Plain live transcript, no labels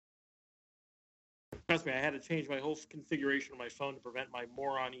trust me, I had to change my whole configuration of my phone to prevent my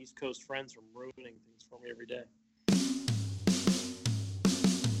moron East Coast friends from ruining things for me every day.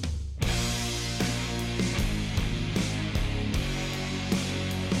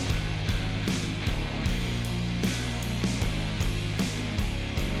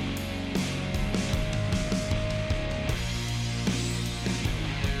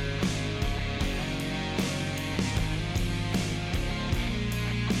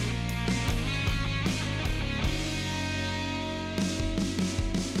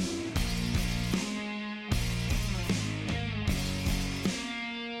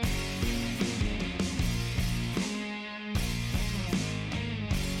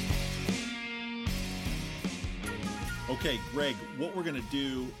 Okay, Greg, what we're going to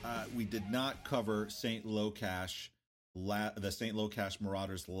do, we did not cover St. Locash, the St. Locash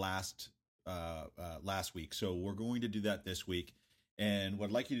Marauders last week. So we're going to do that this week. And what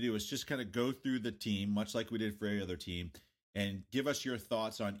I'd like you to do is just kind of go through the team, much like we did for every other team, and give us your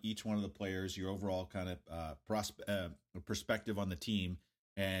thoughts on each one of the players, your overall kind of perspective on the team.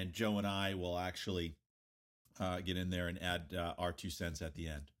 And Joe and I will actually get in there and add our 2 cents at the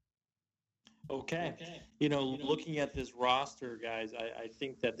end. Okay. Looking at this roster, guys, I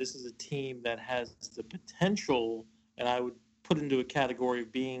think that this is a team that has the potential, and I would put into a category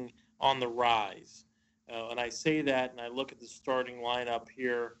of being on the rise. And I say that, and I look at the starting lineup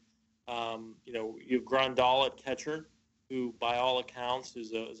here. You have Grandal at catcher, who, by all accounts,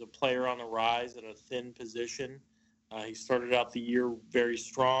 is a player on the rise at a thin position. He started out the year very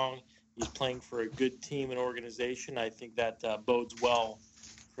strong. He's playing for a good team and organization. I think that bodes well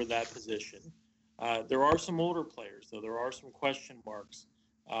for that position. There are some older players, though. There are some question marks.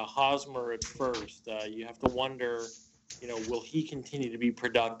 Hosmer at first. You have to wonder, will he continue to be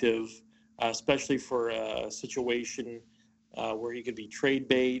productive, especially for a situation where he could be trade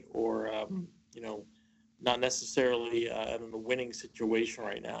bait or, not necessarily in a winning situation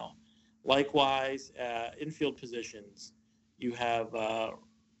right now. Likewise, infield positions. You have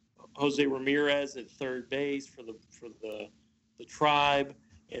Jose Ramirez at third base for the Tribe,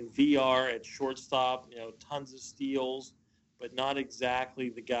 and VR at shortstop. Tons of steals, but not exactly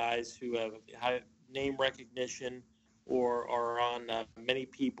the guys who have high name recognition or are on many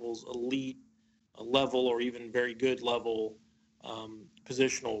people's elite level or even very good level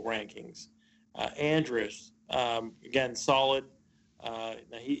positional rankings. Andrus, again, solid.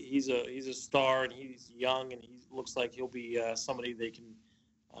 He's a star, and he's young, and he looks like he'll be somebody they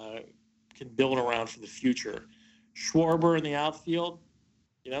can build around for the future. Schwarber in the outfield,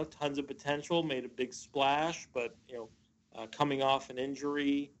 tons of potential, made a big splash, but coming off an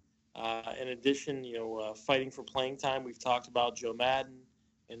injury. In addition, fighting for playing time. We've talked about Joe Madden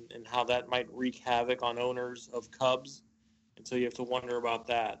and how that might wreak havoc on owners of Cubs, and so you have to wonder about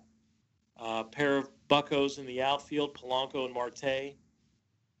that. Pair of buccos in the outfield, Polanco and Marte,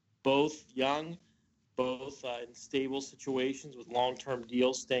 both young, both in stable situations with long-term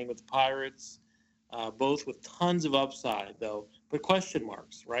deals, staying with the Pirates. Both with tons of upside, though, but question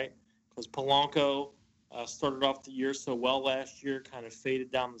marks, right? Because Polanco started off the year so well last year, kind of faded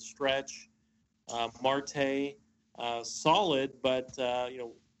down the stretch. Marte, solid, but,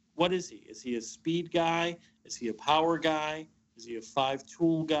 what is he? Is he a speed guy? Is he a power guy? Is he a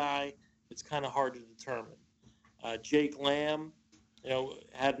five-tool guy? It's kind of hard to determine. Jake Lamb,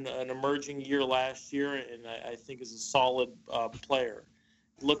 had an emerging year last year, and I think is a solid player.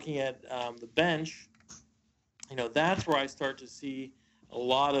 Looking at the bench, that's where I start to see a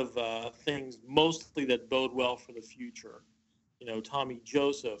lot of things, mostly that bode well for the future. Tommy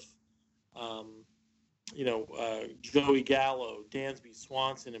Joseph, Joey Gallo, Dansby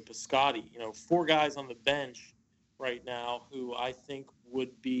Swanson, and Piscotty. 4 guys on the bench right now who I think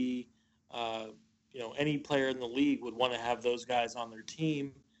would be, any player in the league would want to have those guys on their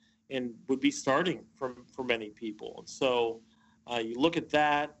team and would be starting for many people. And so you look at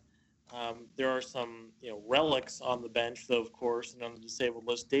that. There are some, relics on the bench, though, of course, and on the disabled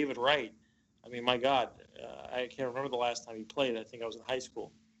list. David Wright. I mean, my God, I can't remember the last time he played. I think I was in high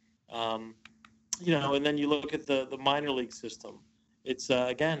school. And then you look at the minor league system. It's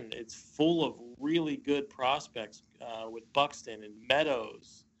again, it's full of really good prospects with Buxton and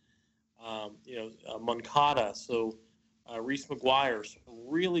Meadows, Moncada. So Reese McGuire. So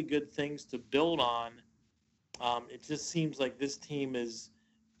really good things to build on. It just seems like this team is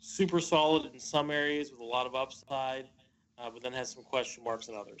super solid in some areas with a lot of upside, but then has some question marks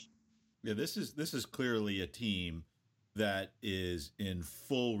in others. Yeah, this is clearly a team that is in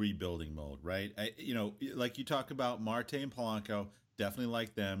full rebuilding mode, right? Like you talk about Marte and Polanco, definitely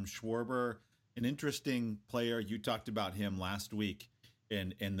like them. Schwarber, an interesting player. You talked about him last week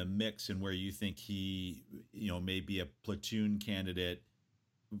and the mix and where you think he, may be a platoon candidate,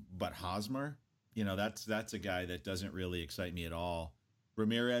 but Hosmer, that's a guy that doesn't really excite me at all.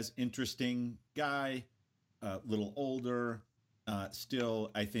 Ramirez, interesting guy, a little older.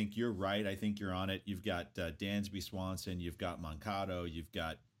 Still, I think you're right. I think you're on it. You've got Dansby Swanson. You've got Moncado. You've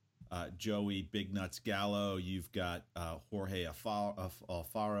got Joey Big Nuts Gallo. You've got Jorge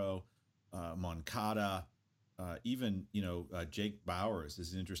Alfaro, Moncada. Even, Jake Bowers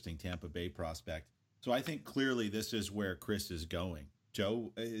is an interesting Tampa Bay prospect. So I think clearly this is where Chris is going.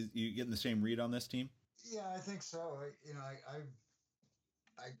 Joe, you getting the same read on this team? Yeah, I think so.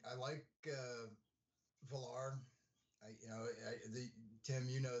 I like Villar. Tim,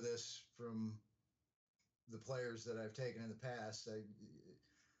 you know this from the players that I've taken in the past. I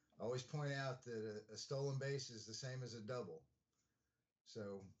always point out that a stolen base is the same as a double.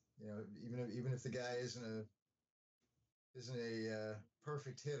 So even if the guy isn't a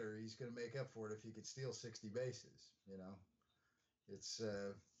perfect hitter, he's going to make up for it if he could steal 60 bases. It's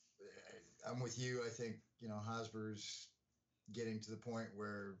I'm with you. I think Hosmer's getting to the point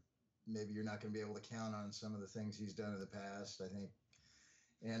where maybe you're not going to be able to count on some of the things he's done in the past. I think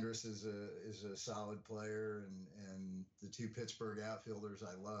Andrus is a solid player, and the two Pittsburgh outfielders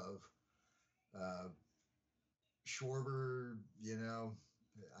I love. Schwarber,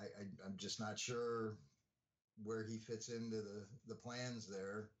 I'm just not sure where he fits into the plans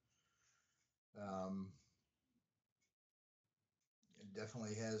there. It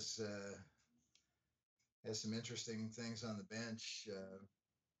definitely has some interesting things on the bench.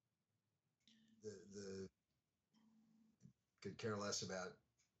 The could care less about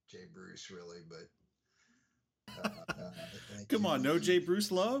Jay Bruce, really, but come on, no Jay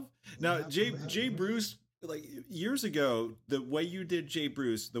Bruce love. Now, Jay Bruce, like years ago, the way you did Jay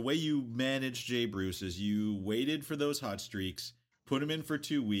Bruce, the way you managed Jay Bruce is you waited for those hot streaks, put him in for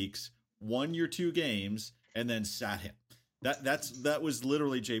 2 weeks, won your 2 games, and then sat him. That was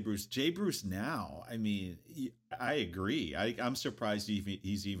literally Jay Bruce. Jay Bruce now, I mean, I agree. I'm surprised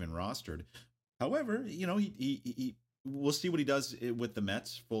he's even rostered. However, he we'll see what he does with the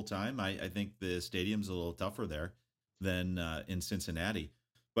Mets full time. I think the stadium's a little tougher there than in Cincinnati.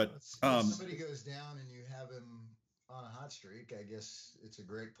 But if somebody goes down and you have him on a hot streak, I guess it's a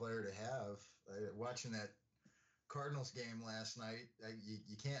great player to have. Watching that Cardinals game last night,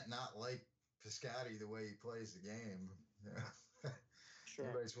 you can't not like Piscotty the way he plays the game. Sure.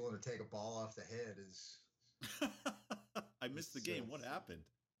 Everybody's willing to take a ball off the head. I missed the game. What happened?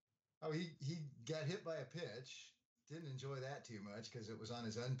 Oh, he got hit by a pitch. Didn't enjoy that too much because it was on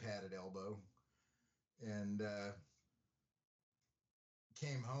his unpadded elbow, and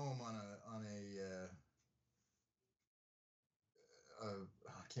came home on a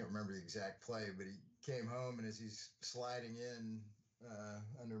I can't remember the exact play, but he came home, and as he's sliding in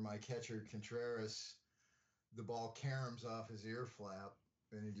under my catcher Contreras, the ball caroms off his ear flap,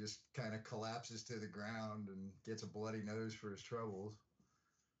 and he just kind of collapses to the ground and gets a bloody nose for his troubles.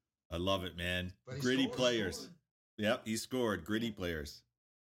 I love it, man. Gritty players. Yep, he scored. Gritty players.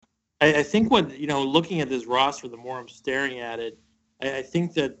 I think looking at this roster, the more I'm staring at it, I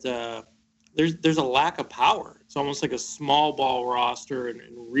think that there's a lack of power. It's almost like a small ball roster and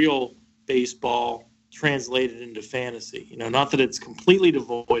real baseball translated into fantasy. Not that it's completely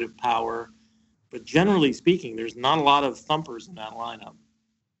devoid of power, but generally speaking, there's not a lot of thumpers in that lineup.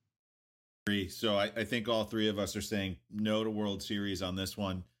 So I think all 3 of us are saying no to World Series on this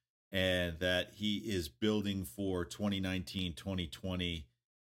one, and that he is building for 2019, 2020,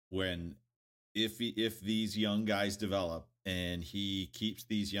 when if these young guys develop and he keeps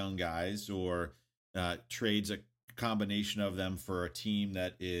these young guys or trades a combination of them for a team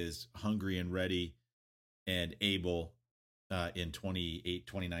that is hungry and ready and able in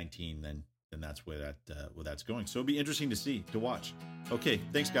 2019, then that's where that's going. So it'll be interesting to watch. Okay,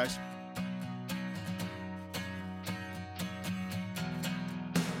 thanks guys.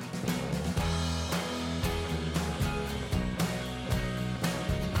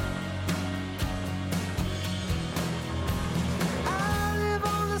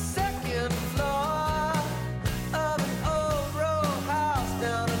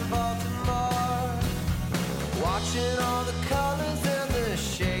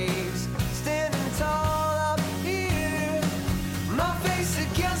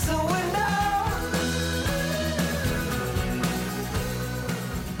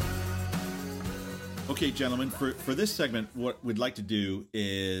 Okay, gentlemen, for this segment, what we'd like to do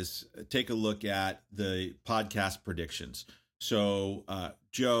is take a look at the podcast predictions. So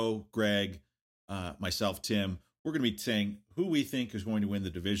Joe, Greg, myself, Tim, we're going to be saying who we think is going to win the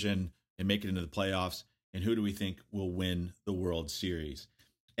division and make it into the playoffs. and who do we think will win the World Series.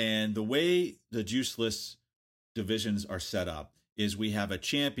 And the way the Juiceless divisions are set up is we have a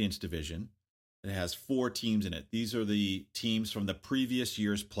Champions division that has 4 teams in it. These are the teams from the previous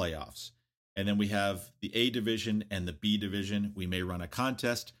year's playoffs. And then we have the A division and the B division. We may run a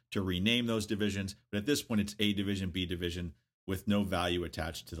contest to rename those divisions, but at this point it's A division, B division with no value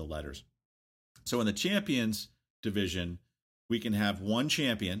attached to the letters. So in the Champions division, we can have one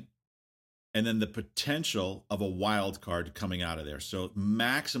champion and then the potential of a wild card coming out of there. So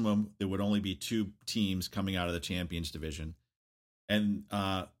maximum, there would only be 2 teams coming out of the Champions division. And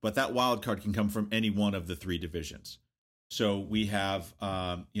but that wild card can come from any one of the 3 divisions. So we have,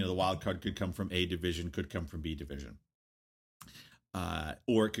 the wild card could come from A division, could come from B division,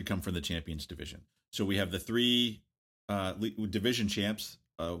 or it could come from the Champions division. So we have the 3 division champs,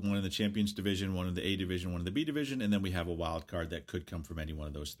 one in the Champions division, one in the A division, one in the B division, and then we have a wild card that could come from any one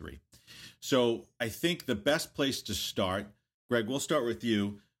of those 3. So I think the best place to start, Greg, we'll start with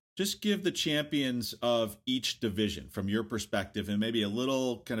you. Just give the champions of each division from your perspective and maybe a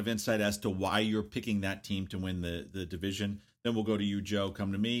little kind of insight as to why you're picking that team to win the division. Then we'll go to you, Joe,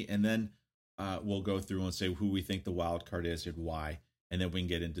 come to me, and then we'll go through and say who we think the wild card is and why, and then we can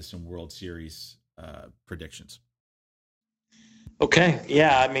get into some World Series predictions. Okay.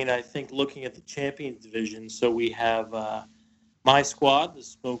 Yeah. I mean, I think looking at the Champions division, so we have my squad, the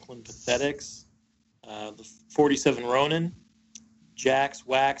Smokeland Pathetics, the 47 Ronin, Jacks,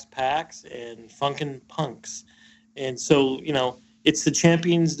 Wax, Packs, and Funkin' Punks. And so, it's the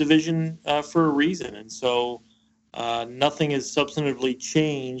Champions division for a reason. And so nothing has substantively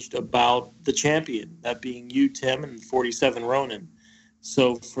changed about the champion, that being you, Tim, and 47 Ronin.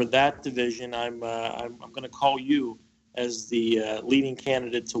 So for that division, I'm going to call you as the leading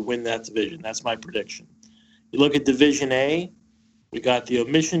candidate to win that division. That's my prediction. You look at Division A, we got the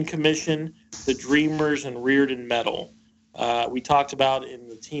Omission Commission, the Dreamers, and Reardon Metal. We talked about in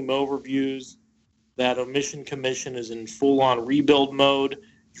the team overviews that Omission Commission is in full-on rebuild mode.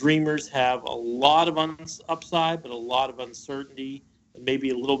 Dreamers have a lot of upside, but a lot of uncertainty, and maybe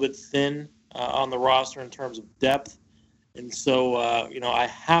a little bit thin on the roster in terms of depth. And so, I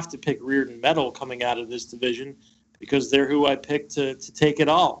have to pick Reardon Metal coming out of this division because they're who I picked to take it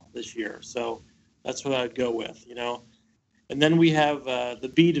all this year. So that's what I'd go with, And then we have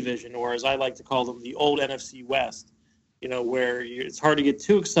the B division, or as I like to call them, the old NFC West, where it's hard to get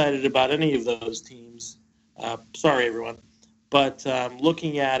too excited about any of those teams. Sorry, everyone. But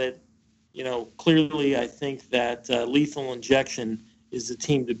looking at it, clearly I think that Lethal Injection is the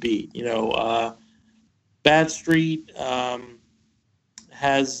team to beat. Bad Street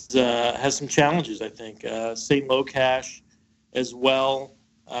has some challenges, I think. St. Locash as well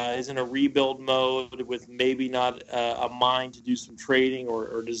is in a rebuild mode with maybe not a mind to do some trading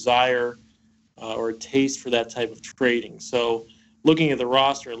or desire or a taste for that type of trading. So looking at the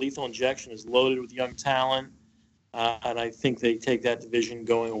roster, Lethal Injection is loaded with young talent, and I think they take that division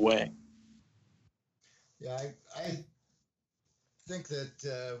going away. Yeah, I think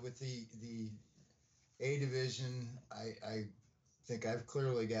that with the A division, I think I've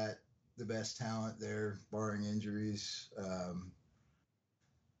clearly got the best talent there, barring injuries.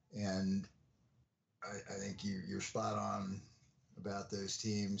 And I think you're spot on about those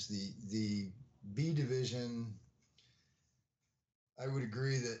teams. The B division, I would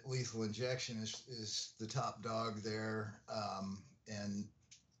agree that Lethal Injection is the top dog there. And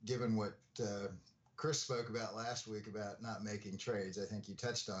given what Chris spoke about last week about not making trades, I think you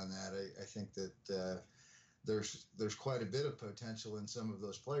touched on that. I think that there's quite a bit of potential in some of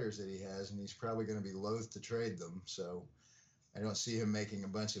those players that he has, and he's probably going to be loath to trade them. So I don't see him making a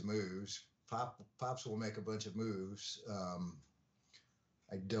bunch of moves. Pops will make a bunch of moves.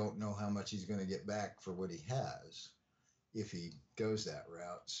 I don't know how much he's going to get back for what he has if he goes that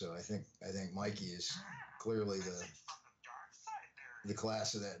route. So I think Mikey is clearly the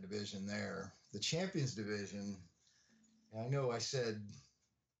class of that division there. The Champions division, I know I said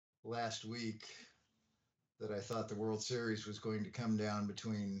last week that I thought the World Series was going to come down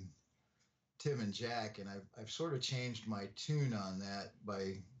between Tim and Jack, and I've sort of changed my tune on that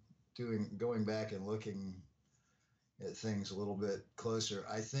by going back and looking at things a little bit closer.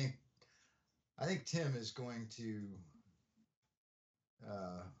 I think Tim is going to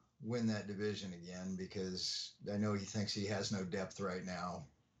win that division again because I know he thinks he has no depth right now,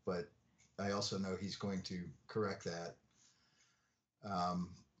 but I also know he's going to correct that. I'm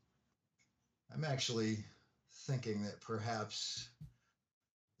actually thinking that perhaps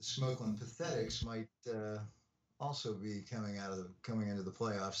the Smokeland Pathetics might also be coming into the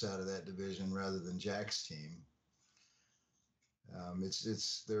playoffs out of that division rather than Jack's team.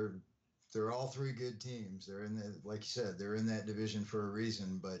 they're all three good teams. They're in the, like you said, they're in that division for a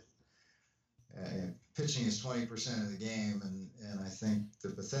reason. But pitching is 20% of the game, and I think the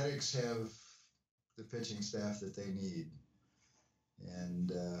Pathetics have the pitching staff that they need,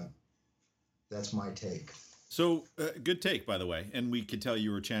 and that's my take. So good take, by the way, and we could tell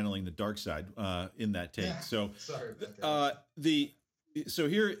you were channeling the dark side in that take. Yeah, so sorry about that. So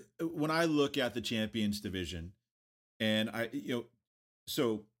here, when I look at the Champions Division, and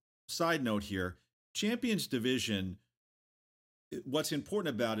so side note here, Champions Division, what's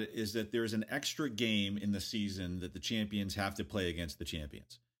important about it is that there's an extra game in the season that the champions have to play against the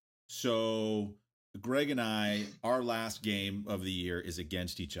champions. So Greg and I, our last game of the year is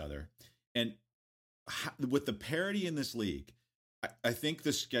against each other, and with the parity in this league, I think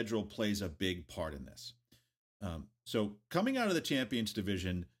the schedule plays a big part in this. So coming out of the Champions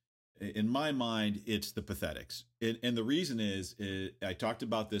Division, in my mind, it's the Pathetics. And the reason is I talked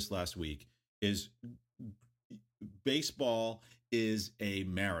about this last week, is baseball is a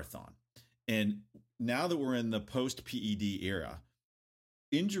marathon. And now that we're in the post-PED era,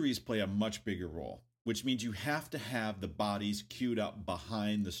 injuries play a much bigger role, which means you have to have the bodies queued up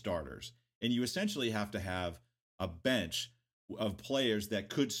behind the starters. And you essentially have to have a bench of players that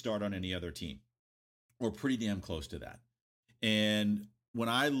could start on any other team, or pretty damn close to that. And when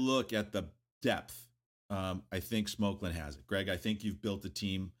I look at the depth, I think Smokeland has it. Greg, I think you've built a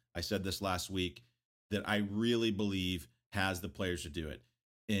team, I said this last week, that I really believe has the players to do it.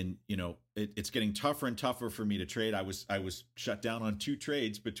 And, it's getting tougher and tougher for me to trade. I was shut down on 2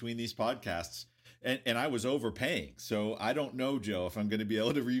 trades between these podcasts. And I was overpaying. So I don't know, Joe, if I'm going to be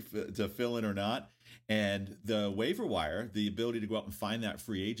able to fill in or not. And the waiver wire, the ability to go out and find that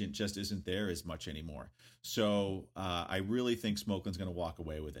free agent just isn't there as much anymore. So I really think Smokeland's going to walk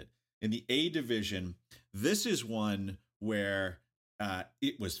away with it. In the A division, this is one where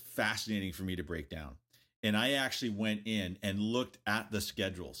it was fascinating for me to break down. And I actually went in and looked at the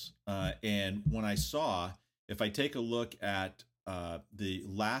schedules. And when I saw, if I take a look at the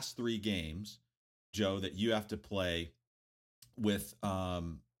last 3 games, Joe, that you have to play with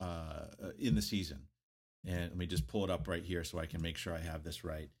in the season. And let me just pull it up right here so I can make sure I have this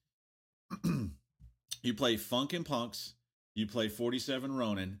right. You play Funk and Punks, you play 47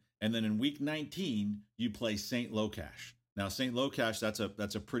 Ronin, and then in week 19, you play St. Locash. Now, St. Locash,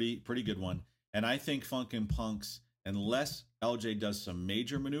 that's a pretty good one. And I think Funk and Punks, unless LJ does some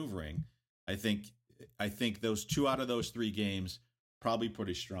major maneuvering, I think those 2 out of those 3 games probably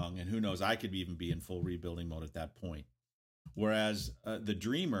pretty strong, and who knows, I could even be in full rebuilding mode at that point. Whereas the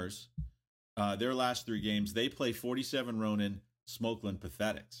Dreamers, their last 3 games, they play 47 Ronin, Smokeland,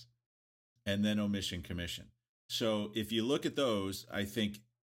 Pathetics, and then Omission Commission. So if you look at those, I think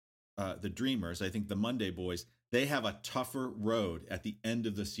the Dreamers, I think the Monday Boys, they have a tougher road at the end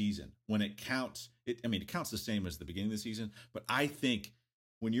of the season when it counts. It counts the same as the beginning of the season, but I think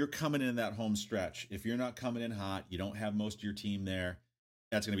when you're coming in that home stretch, if you're not coming in hot, you don't have most of your team there,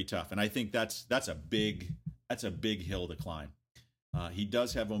 that's going to be tough. And I think that's a big hill to climb. He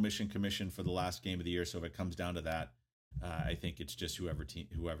does have Omission Commission for the last game of the year, so if it comes down to that, I think it's just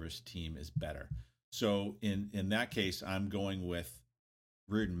whoever's team is better. So in that case, I'm going with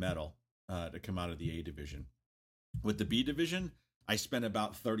Reardon Metal to come out of the A division. With the B division, I spent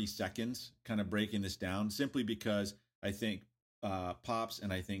about 30 seconds kind of breaking this down, simply because I think Pops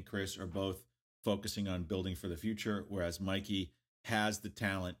and I think Chris are both focusing on building for the future, whereas Mikey has the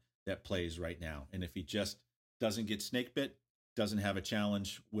talent that plays right now. And if he just doesn't get snake bit, doesn't have a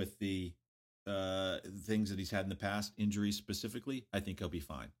challenge with the things that he's had in the past, injuries specifically, I think he'll be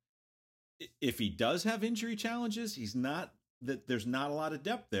fine. If he does have injury challenges, there's not a lot of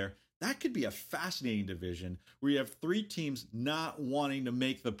depth there. That could be a fascinating division where you have 3 teams not wanting to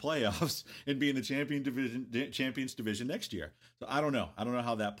make the playoffs and be in the Champions Division next year. So I don't know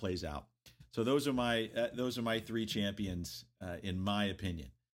how that plays out. So those are my 3 champions in my opinion.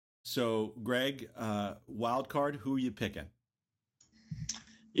 So Greg, wild card, who are you picking?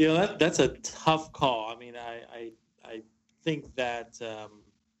 That's a tough call. I mean, I think that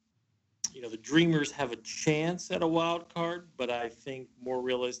the Dreamers have a chance at a wild card, but I think more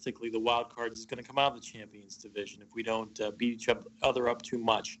realistically, the wild card is going to come out of the Champions Division if we don't beat each other up too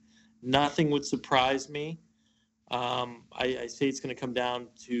much. Nothing would surprise me. I say it's going to come down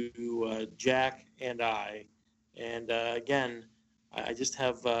to Jack and I. And again, I just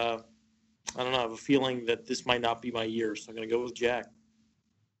have, I have a feeling that this might not be my year, so I'm going to go with Jack.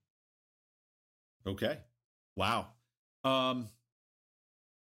 Okay. Wow.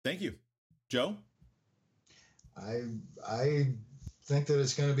 Thank you. Joe? I think that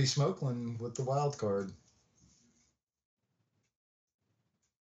it's going to be Smokeland with the wild card.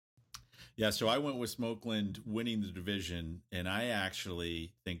 Yeah, so I went with Smokeland winning the division, and I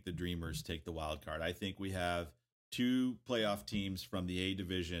actually think the Dreamers take the wild card. I think we have two playoff teams from the A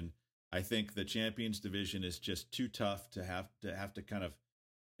division. I think the Champions division is just too tough to have to kind of,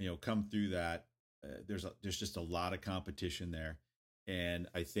 come through that. There's just a lot of competition there, and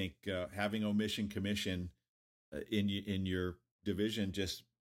I think having Omission Commission in your division just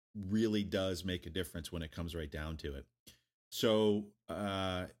really does make a difference when it comes right down to it. So,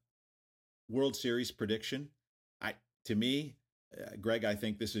 World Series prediction. To me, Greg, I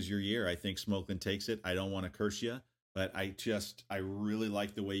think this is your year. I think Smokeland takes it. I don't want to curse you, but I really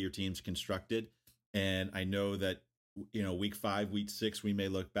like the way your team's constructed. And I know that, week 5, week 6, we may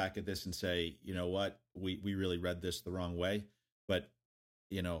look back at this and say, you know what, we really read this the wrong way. But,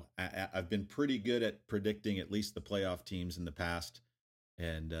 I've been pretty good at predicting at least the playoff teams in the past.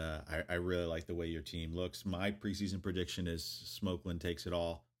 And I really like the way your team looks. My preseason prediction is Smokeland takes it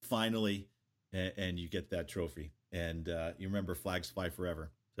all finally, and you get that trophy. And you remember, flags fly forever.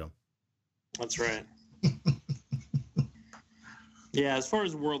 So that's right. Yeah, as far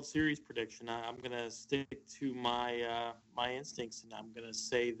as World Series prediction, I'm going to stick to my my instincts, and I'm going to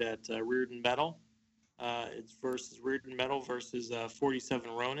say that Reardon Metal, it's versus Reardon Metal versus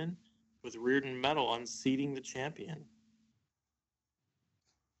 47 Ronin, with Reardon Metal unseating the champion.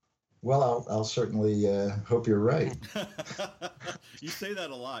 Well, I'll certainly hope you're right. You say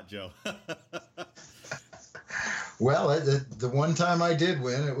that a lot, Joe. Well, the one time I did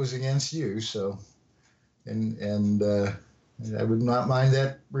win, it was against you. So, and I would not mind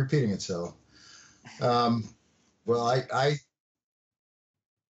that repeating itself. Well,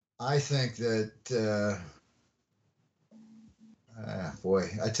 I think that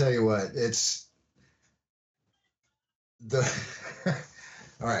boy, I tell you what, it's the.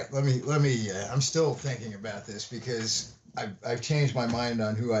 All right, let me. I'm still thinking about this because I've changed my mind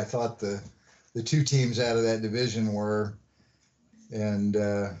on who I thought the two teams out of that division were, and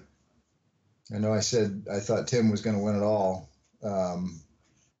I know I said I thought Tim was going to win it all,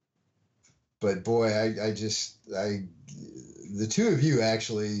 but boy, the two of you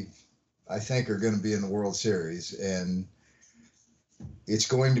actually, I think, are going to be in the World Series, and it's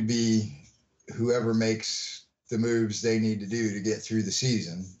going to be whoever makes the moves they need to do to get through the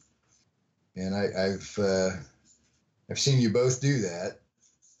season. And I've seen you both do that.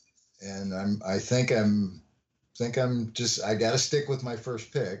 And I think I'm I got to stick with my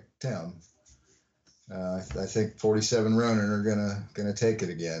first pick, Tim. I think 47 Ronin are gonna take it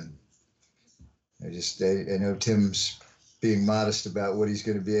again. I know Tim's being modest about what he's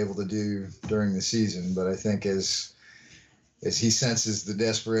going to be able to do during the season, but I think as he senses the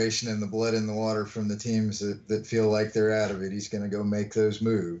desperation and the blood in the water from the teams that feel like they're out of it, he's going to go make those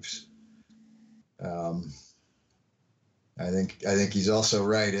moves. I think he's also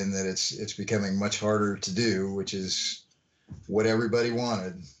right in that it's becoming much harder to do, which is what everybody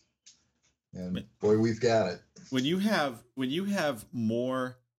wanted. And boy, we've got it. When you have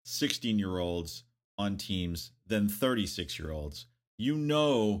more 16-year-olds on teams than 36-year-olds,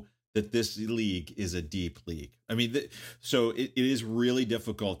 that this league is a deep league. I mean, so it is really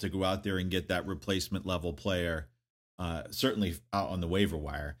difficult to go out there and get that replacement level player, certainly out on the waiver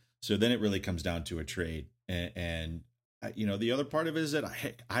wire. So then it really comes down to a trade. And the other part of it is that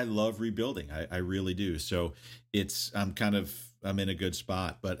I love rebuilding. I really do. So I'm in a good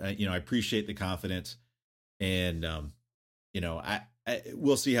spot, but I appreciate the confidence, and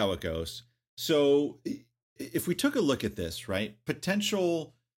we'll see how it goes. So if we took a look at this, right,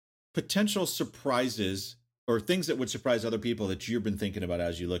 potential surprises or things that would surprise other people that you've been thinking about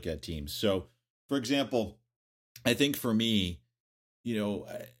as you look at teams. So, for example, I think for me,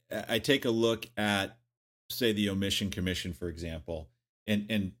 I take a look at, say, the Omission Commission, for example,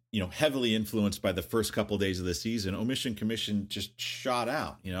 and heavily influenced by the first couple of days of the season. Omission Commission just shot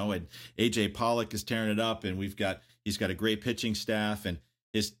out, and AJ Pollock is tearing it up, and he's got a great pitching staff, and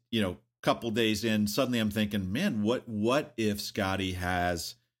his couple days in, suddenly I'm thinking, man, what if Scotty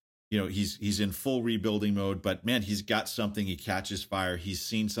has, he's in full rebuilding mode, but man, he's got something, he catches fire, he's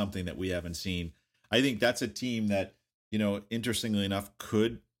seen something that we haven't seen. I think that's a team that, interestingly enough,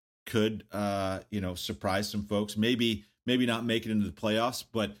 could surprise some folks, maybe not make it into the playoffs,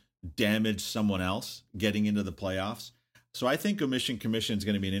 but damage someone else getting into the playoffs. So I think Omission Commission is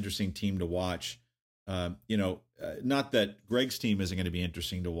going to be an interesting team to watch. Not that Greg's team isn't going to be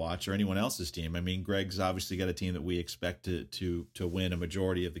interesting to watch or anyone else's team. I mean, Greg's obviously got a team that we expect to win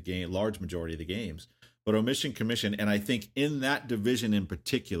a large majority of the games. But Omission Commission, and I think in that division in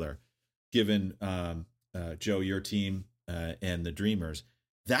particular, given Joe, your team and the Dreamers,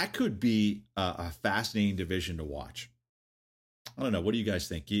 that could be a fascinating division to watch. I don't know. What do you guys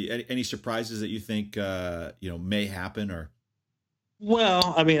think? Any surprises that you think may happen or?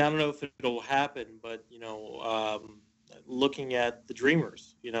 Well, I mean, I don't know if it'll happen, but looking at the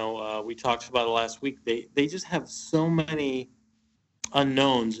Dreamers, we talked about it last week. They just have so many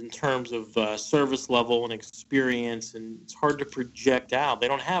unknowns in terms of service level and experience, and it's hard to project out. They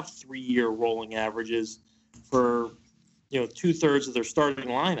don't have 3-year rolling averages for 2/3 of their starting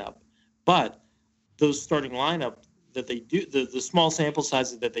lineup, but those starting lineup that they do, the small sample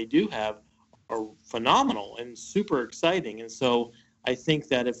sizes that they do have are phenomenal and super exciting. And so I think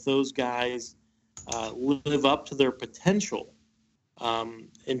that if those guys live up to their potential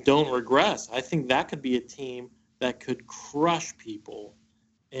and don't regress, I think that could be a team that could crush people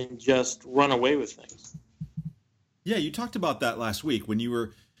and just run away with things. Yeah, you talked about that last week when you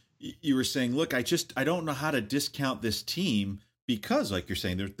were saying, look, I don't know how to discount this team because, like you're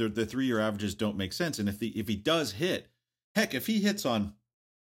saying, the 3-year averages don't make sense. And if he does hit, heck, if he hits on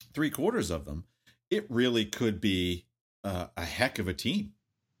 3/4 of them, it really could be a heck of a team.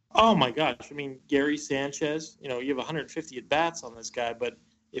 Oh my gosh! I mean, Gary Sanchez. You have 150 at bats on this guy, but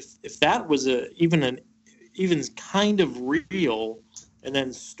if that was even kind of real, and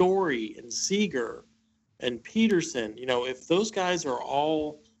then Story and Seager and Peterson, if those guys are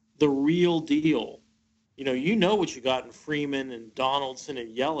all the real deal, you know what you got in Freeman and Donaldson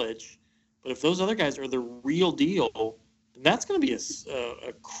and Yelich, but if those other guys are the real deal, then that's going to be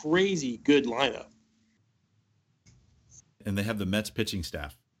a crazy good lineup. And they have the Mets pitching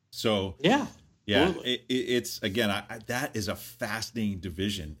staff. So yeah, it's again, that is a fascinating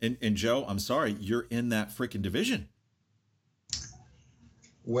division. And Joe, I'm sorry, you're in that freaking division.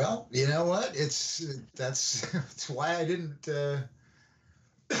 Well, you know what? That's why I didn't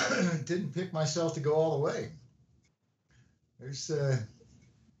pick myself to go all the way. There's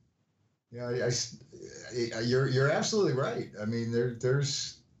you're absolutely right. I mean,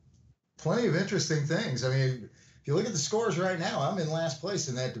 there's plenty of interesting things. I mean, if you look at the scores right now, I'm in last place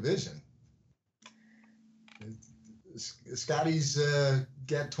in that division. Scotty's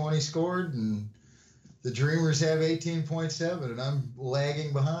got 20 scored, and the Dreamers have 18.7, and I'm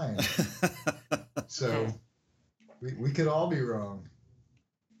lagging behind. So we could all be wrong.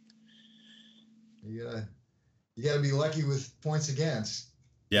 You gotta be lucky with points against.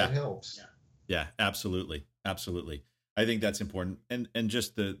 Yeah, that helps. Yeah, absolutely. I think that's important, and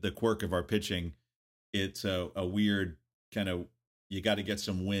just the quirk of our pitching. It's a weird kind of, you got to get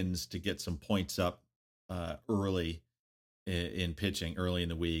some wins to get some points up early in pitching, early in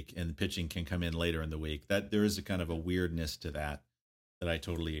the week, and pitching can come in later in the week. That there is a kind of a weirdness to that I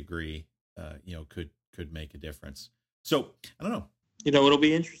totally agree. Could make a difference. So I don't know. It'll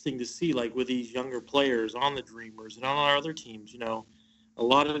be interesting to see, like with these younger players on the Dreamers and on our other teams. A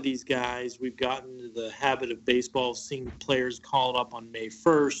lot of these guys, we've gotten into the habit of baseball seeing players called up on May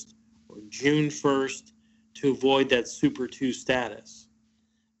 1st. Or June 1st to avoid that Super 2 status.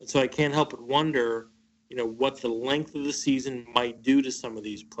 And so I can't help but wonder, what the length of the season might do to some of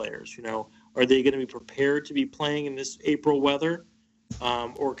these players. Are they going to be prepared to be playing in this April weather?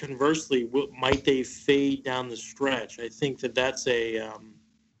 Or conversely, might they fade down the stretch? I think that's a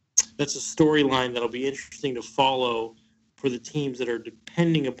storyline that'll be interesting to follow for the teams that are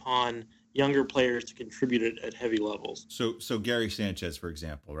depending upon younger players to contribute at heavy levels. So Gary Sanchez, for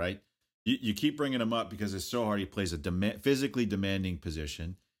example, right? You keep bringing him up because it's so hard. He plays a physically demanding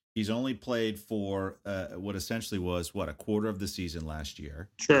position. He's only played for what essentially was a quarter of the season last year.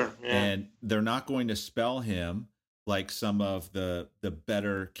 Sure. Yeah. And they're not going to spell him like some of the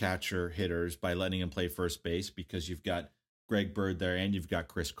better catcher hitters by letting him play first base because you've got Greg Bird there and you've got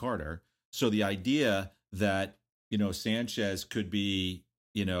Chris Carter. So the idea that, Sanchez could be,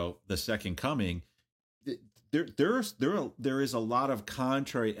 the second coming, there is a lot of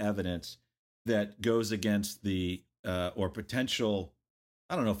contrary evidence that goes against the or potential.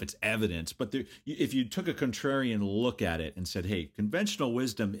 I don't know if it's evidence, but if you took a contrarian look at it and said, "Hey, conventional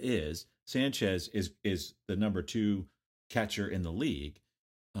wisdom is Sanchez is the number 2 catcher in the league,"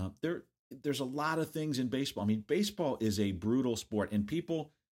 there's a lot of things in baseball. I mean, baseball is a brutal sport, and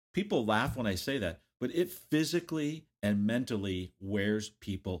people laugh when I say that, but it physically and mentally wears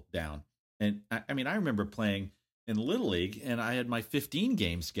people down. And I mean, I remember playing in Little League, and I had my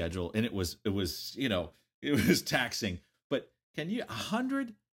 15-game schedule, and it was taxing. But can you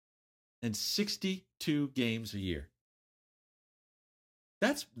 162 games a year?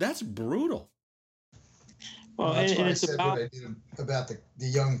 That's brutal. Well, that's why I said what I did about the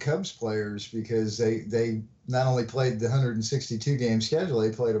young Cubs players, because they not only played the 162 game schedule,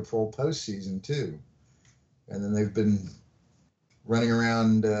 they played a full postseason too, and then they've been running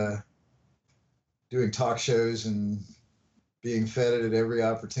around doing talk shows and being fed it at every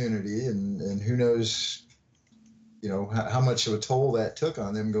opportunity, and who knows, how much of a toll that took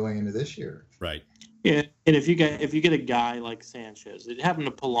on them going into this year. Right. Yeah, and if you get a guy like Sanchez, it happened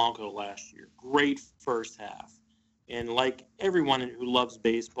to Polanco last year. Great first half, and like everyone who loves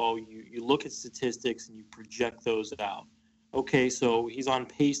baseball, you look at statistics and you project those out. Okay, so he's on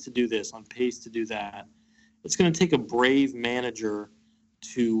pace to do this, on pace to do that. It's going to take a brave manager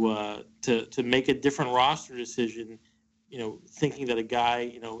to make a different roster decision. Thinking that a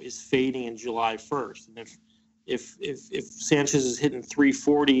guy is fading in July 1st, and if Sanchez is hitting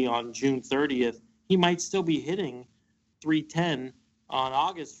 340 on June 30th. He might still be hitting 310 on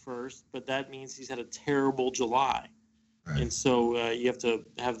August 1st, but that means he's had a terrible July. Right. And so you have to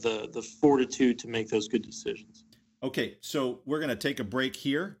have the fortitude to make those good decisions. Okay, so we're going to take a break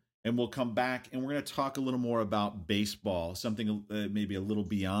here, and we'll come back, and we're going to talk a little more about baseball, something maybe a little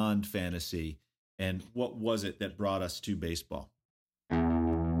beyond fantasy, and what was it that brought us to baseball.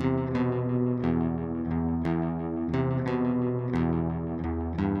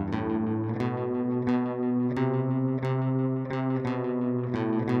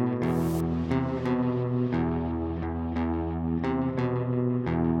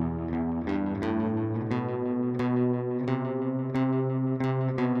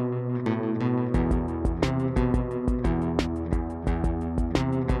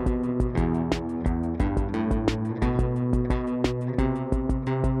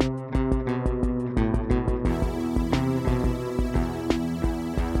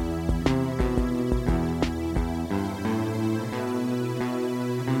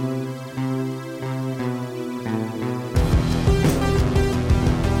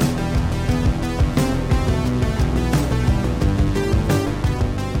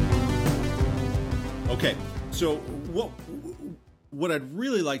 So what I'd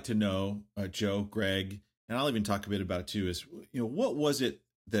really like to know, Joe, Greg, and I'll even talk a bit about it too, is what was it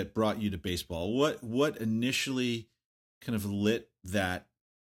that brought you to baseball? What initially kind of lit that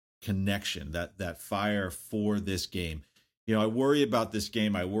connection, that fire for this game? I worry about this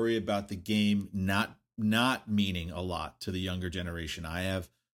game. I worry about the game not meaning a lot to the younger generation. I have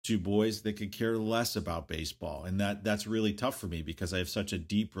two boys that could care less about baseball, and that's really tough for me because I have such a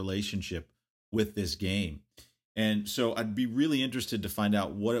deep relationship with this game. And so I'd be really interested to find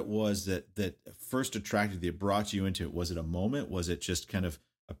out what it was that first attracted you, that brought you into it. Was it a moment? Was it just kind of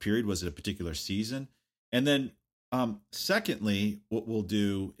a period? Was it a particular season? And then secondly, what we'll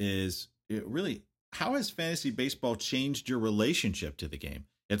do is really, how has fantasy baseball changed your relationship to the game?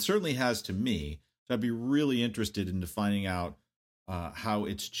 It certainly has to me. So I'd be really interested in finding out how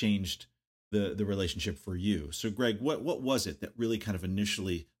it's changed the relationship for you. So Greg, what was it that really kind of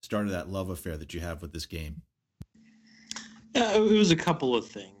initially started that love affair that you have with this game? It was a couple of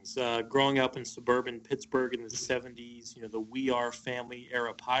things. Growing up in suburban Pittsburgh in the 70s, the We Are Family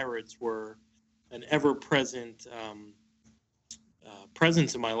era Pirates were an ever-present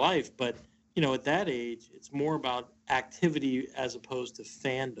presence in my life. But, at that age, it's more about activity as opposed to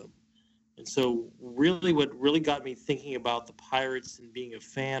fandom. And so really what really got me thinking about the Pirates and being a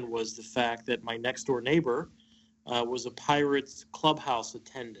fan was the fact that my next-door neighbor was a Pirates clubhouse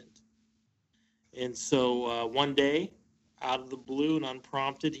attendant. And so one day, out of the blue and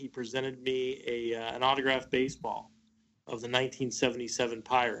unprompted, he presented me an autographed baseball of the 1977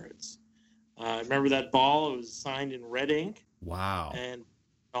 Pirates. I remember that ball. It was signed in red ink. Wow. And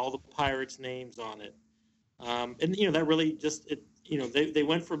all the Pirates' names on it. And, that really just, they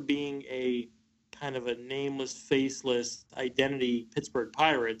went from being a kind of a nameless, faceless identity Pittsburgh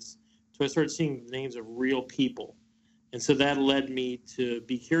Pirates to I started seeing the names of real people. And so that led me to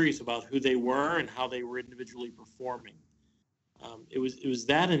be curious about who they were and how they were individually performing. It was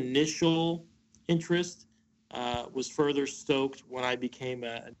that initial interest was further stoked when I became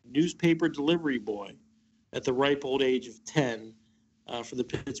a newspaper delivery boy at the ripe old age of 10 for the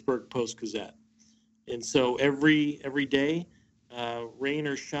Pittsburgh Post-Gazette. And so every day, rain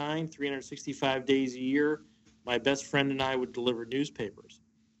or shine, 365 days a year, my best friend and I would deliver newspapers.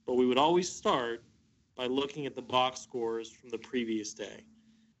 But we would always start by looking at the box scores from the previous day.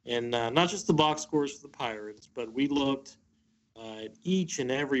 And not just the box scores for the Pirates, but we looked at each and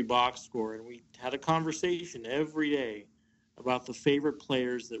every box score, and we had a conversation every day about the favorite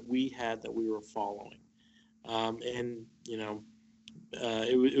players that we had that we were following.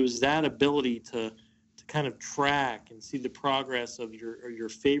 It was that ability to kind of track and see the progress of your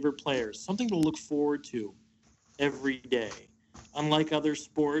favorite players, something to look forward to every day. Unlike other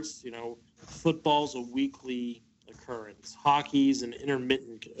sports, football's a weekly occurrence. Hockey's an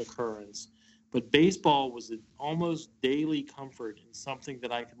intermittent occurrence. But baseball was an almost daily comfort and something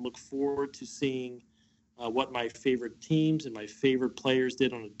that I could look forward to seeing what my favorite teams and my favorite players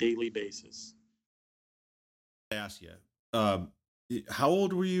did on a daily basis. I asked you, how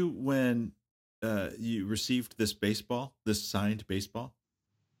old were you when you received this signed baseball?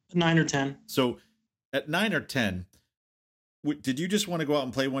 9 or 10. So at 9 or 10, did you just want to go out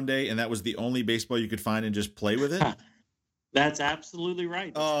and play one day and that was the only baseball you could find and just play with it? That's absolutely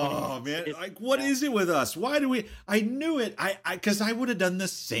right. That's man. What is it with us? Why do we, I knew it. Cause I would have done the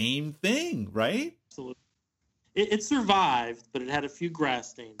same thing, right? Absolutely. It survived, but it had a few grass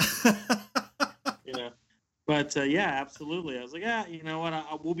stains. But yeah, absolutely. I was like, you know what?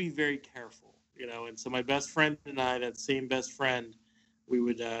 I will be very careful, And so my best friend and I, that same best friend, we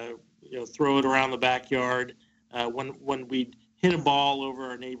would, throw it around the backyard. When we'd hit a ball over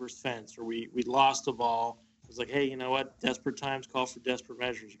our neighbor's fence or we'd lost a ball, it was like, hey, you know what? Desperate times call for desperate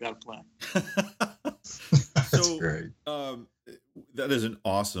measures. You got to play. That's great. That is an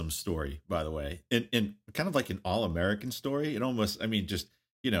awesome story, by the way, and kind of like an all-American story. It almost, just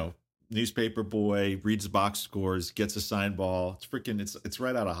newspaper boy reads box scores, gets a signed ball. It's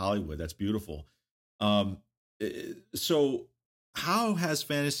right out of Hollywood. That's beautiful. So how has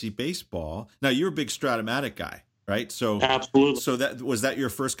fantasy baseball, now you're a big Stratomatic guy, right? So absolutely. So was that your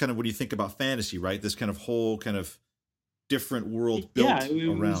first kind of, when you think about fantasy, right? This kind of whole kind of different world built around. It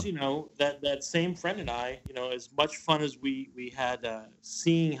was, that same friend and I, as much fun as we had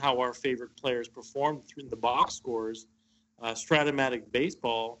seeing how our favorite players performed through the box scores, Stratomatic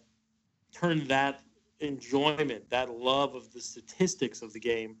baseball turned that enjoyment, that love of the statistics of the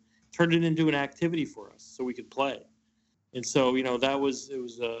game, turned it into an activity for us so we could play. And so, it was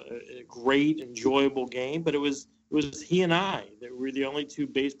a great, enjoyable game, but it was he and I that were the only two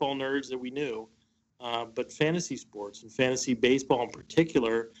baseball nerds that we knew. But fantasy sports and fantasy baseball in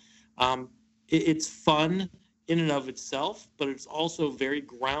particular, it's fun in and of itself, but it's also very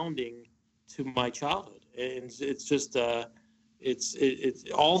grounding to my childhood. And it's just, it's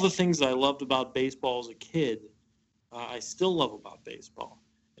all the things I loved about baseball as a kid, I still love about baseball.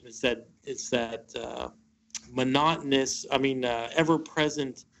 And it's that monotonous,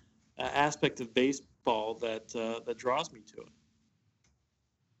 ever-present aspect of baseball that draws me to it.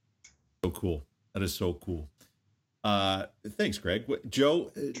 So cool. That is so cool. Thanks, Greg.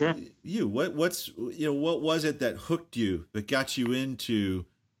 Joe, sure. What was it that hooked you, that got you into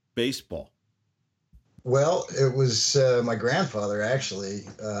baseball? Well, it was my grandfather, actually,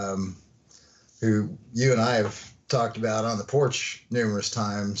 who you and I have talked about on the porch numerous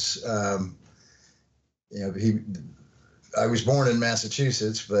times. I was born in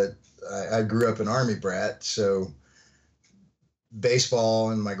Massachusetts, but I grew up an Army brat, so baseball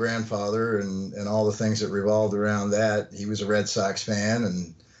and my grandfather and all the things that revolved around that. He was a Red Sox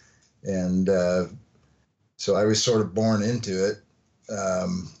fan, and so I was sort of born into it.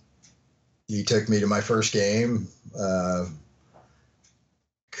 He took me to my first game.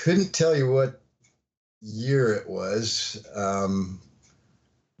 Couldn't tell you what year it was.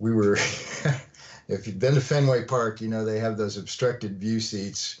 We were, if you've been to Fenway Park, they have those obstructed view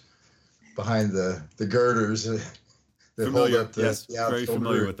seats behind the girders that familiar. Hold up the Yes, very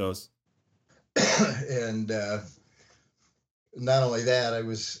familiar with those. And not only that, I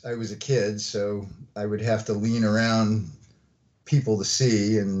was a kid, so I would have to lean around people to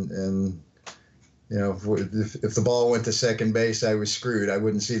see, and if the ball went to second base, I was screwed. I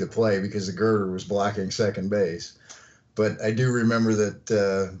wouldn't see the play because the girder was blocking second base. But I do remember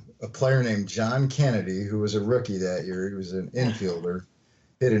that a player named John Kennedy, who was a rookie that year, he was an infielder,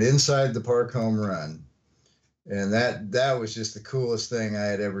 hit an inside the park home run. And that was just the coolest thing I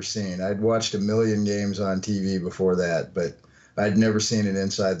had ever seen. I'd watched a million games on TV before that, but I'd never seen an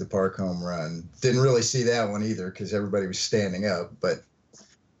inside the park home run. Didn't really see that one either because everybody was standing up, but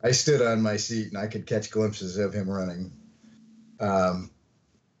I stood on my seat and I could catch glimpses of him running. And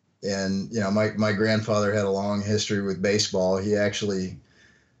my grandfather had a long history with baseball. He actually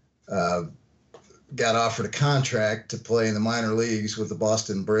got offered a contract to play in the minor leagues with the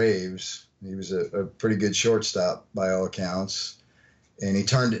Boston Braves. He was a pretty good shortstop by all accounts. And he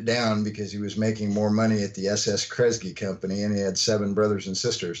turned it down because he was making more money at the SS Kresge Company, and he had 7 brothers and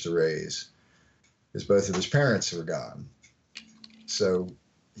sisters to raise because both of his parents were gone. So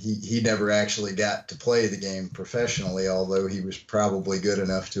he never actually got to play the game professionally, although he was probably good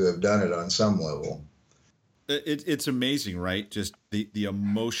enough to have done it on some level. It's amazing, right? Just the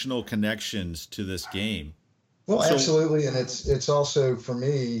emotional connections to this game. Well, absolutely. And it's also, for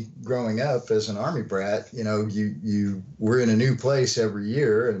me, growing up as an Army brat, you were in a new place every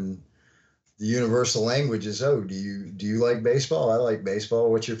year, and the universal language is, do you like baseball? I like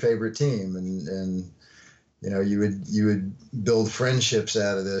baseball. What's your favorite team? And you would build friendships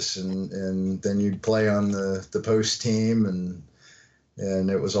out of this, and then you'd play on the post team, and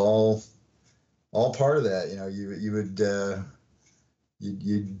it was all part of that.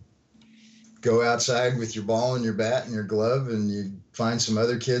 You'd go outside with your ball and your bat and your glove, and you'd find some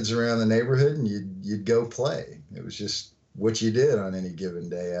other kids around the neighborhood, and you'd go play. It was just what you did on any given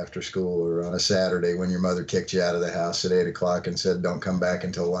day after school, or on a Saturday when your mother kicked you out of the house at 8 o'clock and said, "Don't come back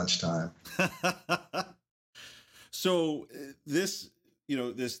until lunchtime." So this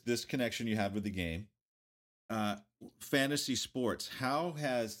connection you have with the game, fantasy sports, how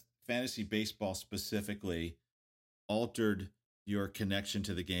has fantasy baseball specifically altered your connection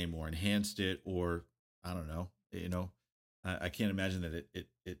to the game, or enhanced it, or I don't know, I can't imagine that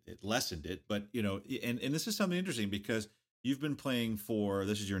it lessened it, but and this is something interesting because you've been playing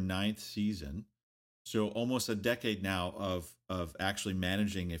this is your 9th season, so almost a decade now of actually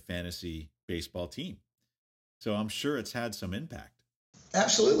managing a fantasy baseball team. So I'm sure it's had some impact.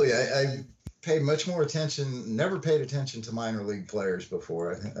 Absolutely. I pay much more attention, never paid attention to minor league players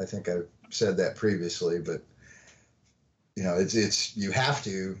before. I think I've said that previously, but it's you have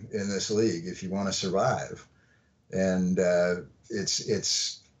to in this league if you want to survive. And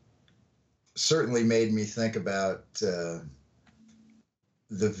it's certainly made me think about the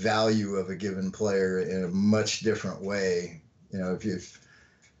value of a given player in a much different way. If you've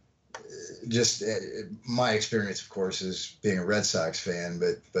just my experience, of course, is being a Red Sox fan,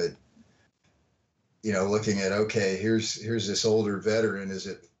 but looking at, okay, here's this older veteran. Is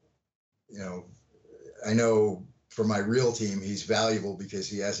it, I know for my real team, he's valuable because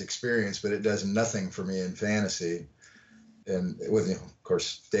he has experience, but it does nothing for me in fantasy. And of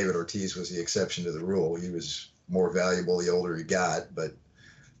course, David Ortiz was the exception to the rule. He was more valuable the older he got, but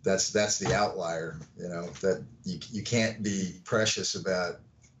that's the outlier. That you can't be precious about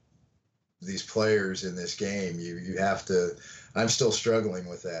these players in this game. You have to. I'm still struggling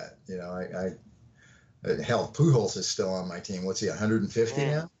with that. Hell, Pujols is still on my team. What's he, 150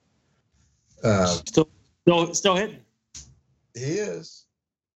 now? Still hitting. He is.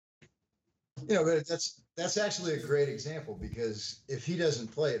 But that's actually a great example, because if he doesn't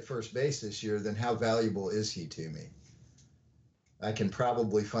play at first base this year, then how valuable is he to me? I can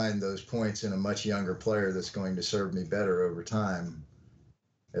probably find those points in a much younger player that's going to serve me better over time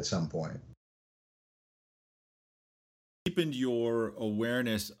at some point. Deepened your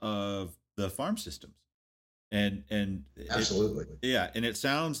awareness of the farm systems, and absolutely, and it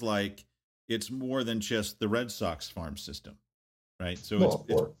sounds like it's more than just the Red Sox farm system, right? So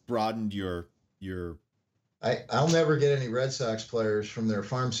it's broadened your. I'll never get any Red Sox players from their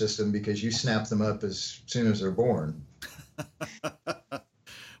farm system because you snap them up as soon as they're born.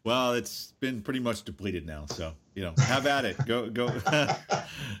 Well, it's been pretty much depleted now, so have at it. Go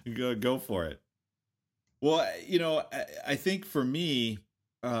go for it. Well, I think for me,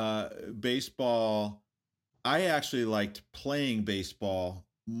 baseball, I actually liked playing baseball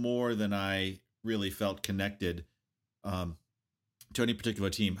more than I really felt connected to any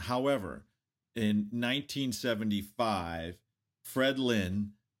particular team. However, in 1975, Fred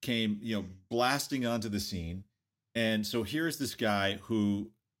Lynn came, blasting onto the scene. And so here's this guy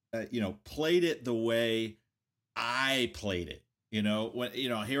who, played it the way I played it.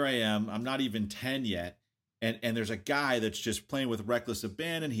 Here I am, I'm not even 10 yet. And there's a guy that's just playing with reckless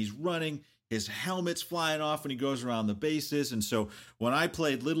abandon. He's running, his helmet's flying off when he goes around the bases. And so when I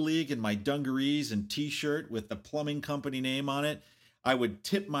played Little League in my dungarees and T-shirt with the plumbing company name on it, I would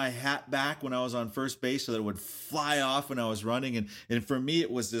tip my hat back when I was on first base so that it would fly off when I was running. And for me,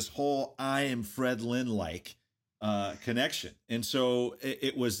 it was this whole I am Fred Lynn-like connection. And so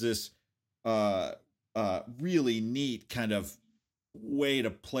it was this really neat kind of way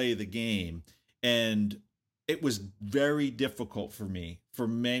to play the game. And it was very difficult for me for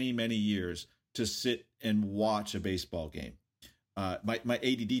many, many years to sit and watch a baseball game. My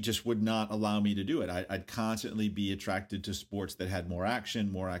ADD just would not allow me to do it. I'd constantly be attracted to sports that had more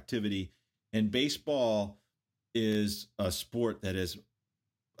action, more activity. And baseball is a sport that is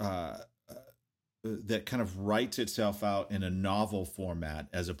that kind of writes itself out in a novel format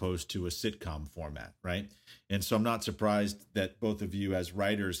as opposed to a sitcom format, right? And so I'm not surprised that both of you as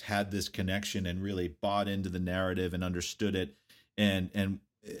writers had this connection and really bought into the narrative and understood it, and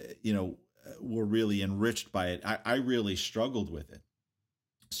were really enriched by it. I really struggled with it.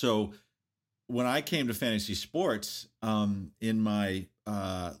 So when I came to fantasy sports in my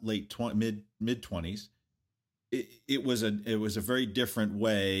mid 20s, it was a very different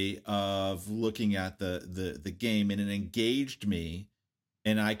way of looking at the game, and it engaged me,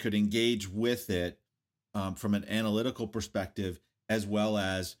 and I could engage with it from an analytical perspective as well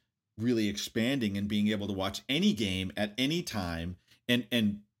as really expanding and being able to watch any game at any time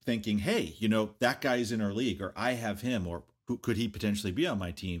and thinking, hey, that guy's in our league, or I have him, or who could he potentially be on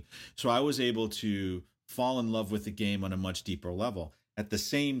my team? So I was able to fall in love with the game on a much deeper level. At the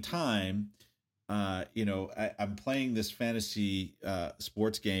same time, I'm playing this fantasy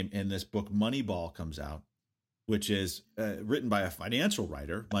sports game, and this book Moneyball comes out, which is written by a financial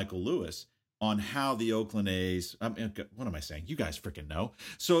writer, Michael Lewis, on how the Oakland A's, what am I saying? You guys freaking know.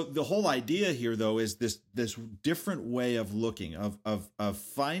 So the whole idea here, though, is this different way of looking, of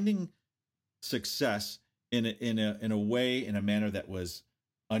finding success in a way, in a manner that was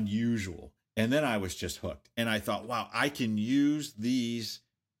unusual. And then I was just hooked. And I thought, wow, I can use these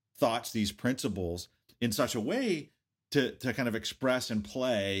thoughts, these principles in such a way to kind of express and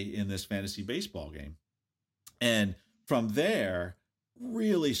play in this fantasy baseball game. And from there,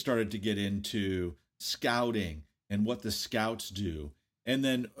 really started to get into scouting and what the scouts do. And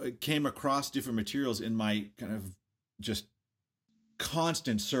then came across different materials in my kind of just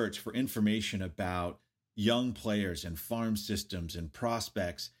constant search for information about young players and farm systems and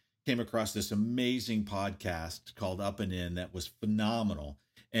prospects. Came across this amazing podcast called Up and In that was phenomenal.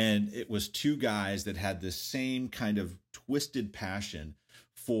 And it was two guys that had this same kind of twisted passion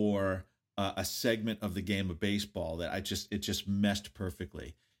for a segment of the game of baseball that it just meshed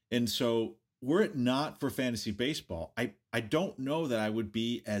perfectly. And so were it not for fantasy baseball, I don't know that I would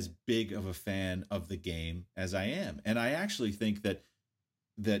be as big of a fan of the game as I am. And I actually think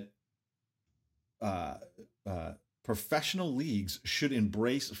that professional leagues should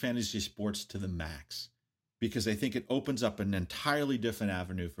embrace fantasy sports to the max, because I think it opens up an entirely different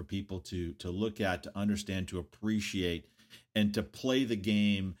avenue for people to look at, to understand, to appreciate, and to play the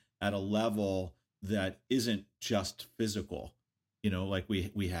game at a level that isn't just physical, like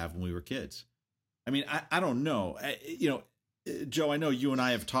we have when we were kids. I mean, I don't know. Joe, I know you and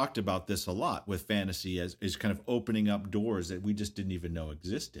I have talked about this a lot with fantasy as kind of opening up doors that we just didn't even know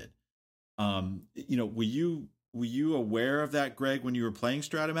existed. Were you aware of that, Greg, when you were playing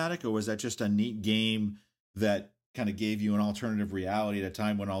Stratomatic, or was that just a neat game that kind of gave you an alternative reality at a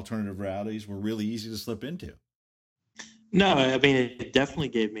time when alternative realities were really easy to slip into? No, I mean, it definitely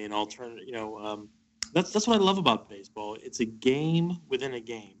gave me an alternative. That's what I love about baseball. It's a game within a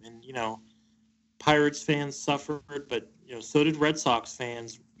game, and Pirates fans suffered, but so did Red Sox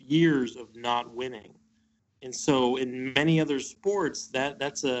fans. Years of not winning, and so in many other sports,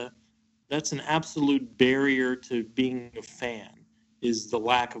 that's an absolute barrier to being a fan, is the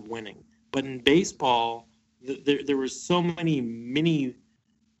lack of winning. But in baseball, there were so many mini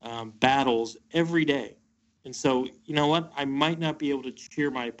battles every day. And so, you know what? I might not be able to cheer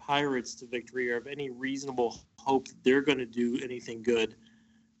my Pirates to victory or have any reasonable hope that they're going to do anything good.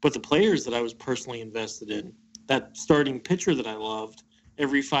 But the players that I was personally invested in, that starting pitcher that I loved,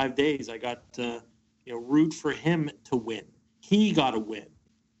 every 5 days I got to, root for him to win. He got to win.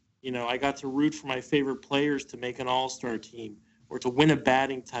 I got to root for my favorite players to make an all-star team, or to win a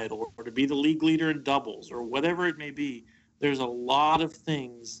batting title, or to be the league leader in doubles, or whatever it may be. There's a lot of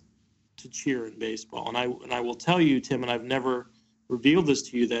things to cheer in baseball. And I will tell you, Tim, and I've never revealed this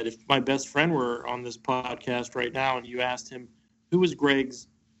to you, that if my best friend were on this podcast right now and you asked him who was Greg's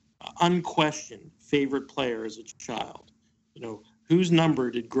unquestioned favorite player as a child, whose number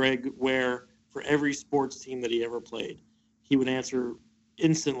did Greg wear for every sports team that he ever played, he would answer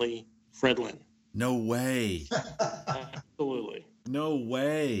instantly, Fred Lynn. No way. Absolutely. No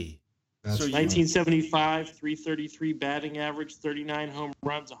way. So 1975, 333 batting average, 39 home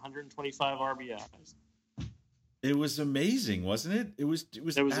runs, 125 RBIs. It was amazing, wasn't it? It was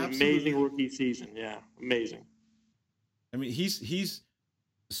an amazing rookie season. Yeah, amazing. I mean, he's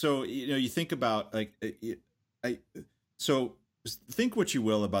so you think about so think what you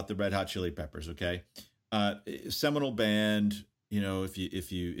will about the Red Hot Chili Peppers, okay? Seminal band.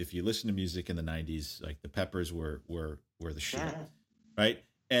 If you listen to music in the 90s, like the Peppers were the shit, right?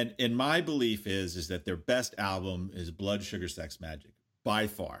 And my belief is that their best album is Blood Sugar Sex Magik, by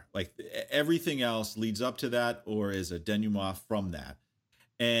far. Like everything else leads up to that or is a denouement from that.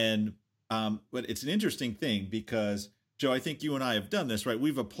 And but it's an interesting thing because, Joe, I think you and I have done this, right?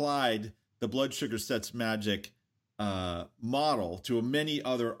 We've applied the Blood Sugar Sex Magik model to many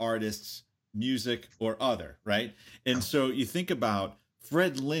other artists, music or other, right? And so you think about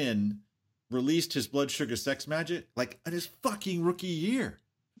Fred Lynn released his Blood Sugar Sex Magik like in his fucking rookie year.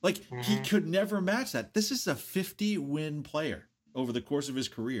 Like he could never match that. This is a 50-win player over the course of his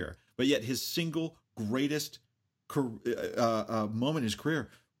career, but yet his single greatest moment in his career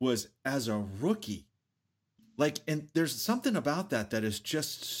was as a rookie. Like, and there's something about that is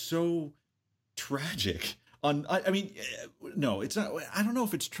just so tragic I mean, no, it's not. I don't know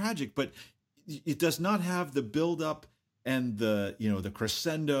if it's tragic, but it does not have the build up and the, you know, the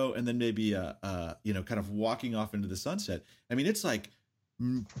crescendo, and then maybe you know, kind of walking off into the sunset. I mean, it's like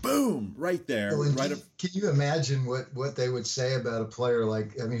boom right there. Well, right. Can you imagine what they would say about a player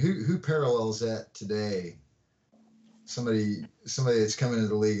like? I mean, who parallels that today? Somebody that's come into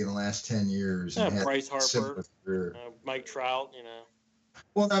the league in the last 10 years. Yeah, and had Bryce Harper, Mike Trout, you know.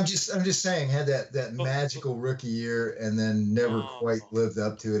 Well, I'm just saying, had that magical rookie year and then never quite lived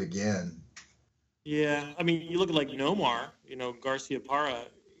up to it again. Yeah, I mean, you look at like Nomar, you know, Garciaparra,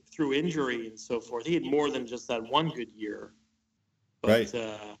 through injury and so forth. He had more than just that one good year. But, right.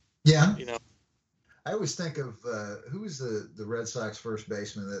 Yeah. You know, I always think of who was the Red Sox first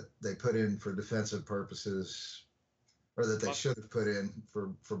baseman that they put in for defensive purposes, or that they should have put in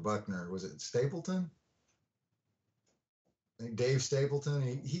for Buckner. Was it Stapleton? I think Dave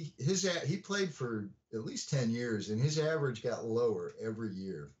Stapleton. He played for at least 10 years, and his average got lower every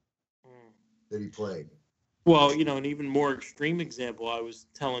year that he played. Well, you know, an even more extreme example, I was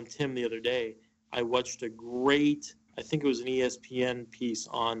telling Tim the other day, I watched a great, I think it was an ESPN piece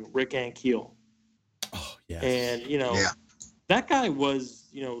on Rick Ankiel. Oh, yes. And, you know, that guy was,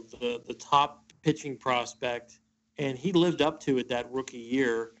 you know, the top pitching prospect, and he lived up to it that rookie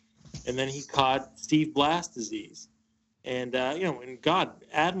year. And then he caught Steve Blass disease. And, you know, and God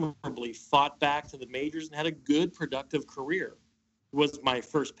admirably fought back to the majors and had a good, productive career. Was my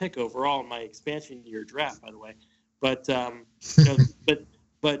first pick overall in my expansion year draft, by the way. But you know,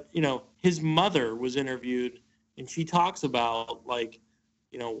 but you know, his mother was interviewed, and she talks about, like,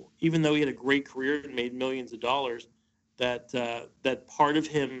 you know, even though he had a great career and made millions of dollars, that that part of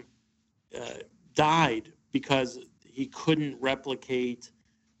him died because he couldn't replicate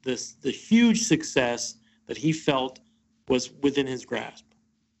the huge success that he felt was within his grasp.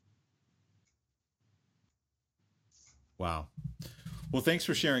 Wow. Well, thanks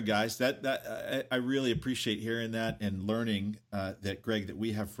for sharing, guys. That I really appreciate hearing that and learning that, Greg, that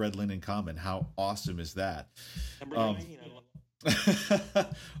we have Fred Lynn in common. How awesome is that?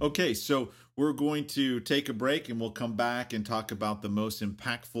 Okay, so we're going to take a break, and we'll come back and talk about the most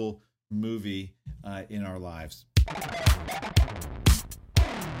impactful movie in our lives.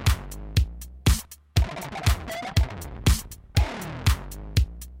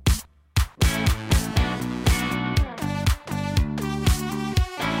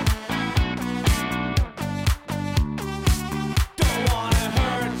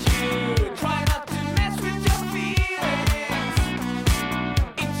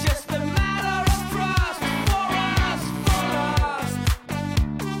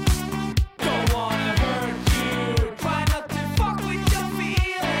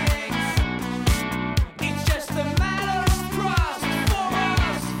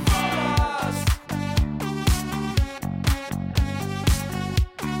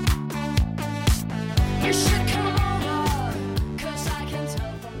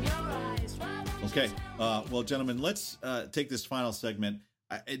 Well, gentlemen, let's take this final segment.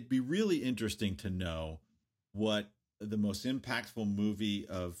 It'd be really interesting to know what the most impactful movie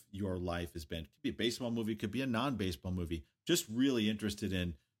of your life has been. It could be a baseball movie, it could be a non-baseball movie. Just really interested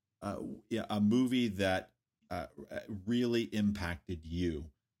in a movie that really impacted you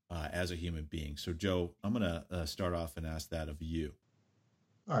as a human being. So, Joe, I'm going to start off and ask that of you.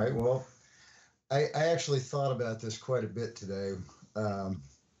 All right. Well, I actually thought about this quite a bit today.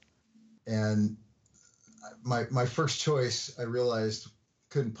 And my first choice, I realized,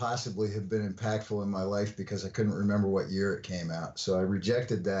 couldn't possibly have been impactful in my life because I couldn't remember what year it came out. So I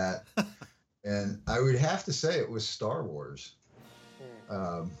rejected that. And I would have to say it was Star Wars.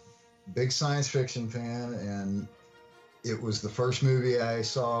 Big science fiction fan, and it was the first movie I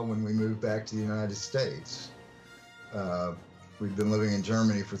saw when we moved back to the United States. We'd been living in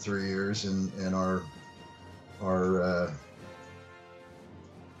Germany for 3 years, and our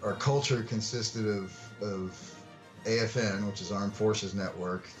culture consisted of AFN, which is Armed Forces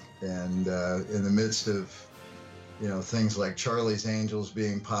Network, and in the midst of, you know, things like Charlie's Angels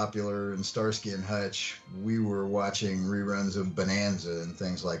being popular and Starsky and Hutch, we were watching reruns of Bonanza and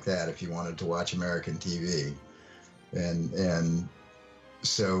things like that if you wanted to watch American TV. And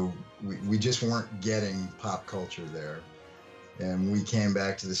so we just weren't getting pop culture there. And we came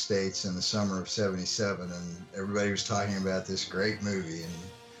back to the States in the summer of '77, and everybody was talking about this great movie. And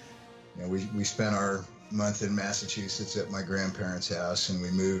you know, we spent our month in Massachusetts at my grandparents' house, and we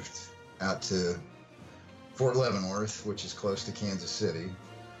moved out to Fort Leavenworth, which is close to Kansas City.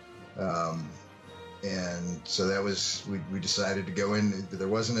 And so that was, we decided to go in. There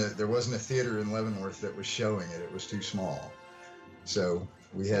wasn't a theater in Leavenworth that was showing it. It was too small. So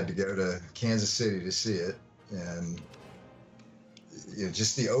we had to go to Kansas City to see it. And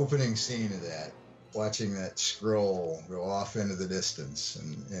just the opening scene of that, watching that scroll go off into the distance,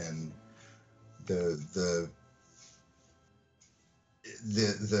 and the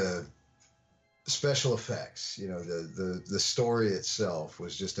special effects, the story itself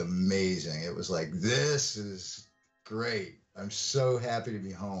was just amazing. It was like, this is great. I'm so happy to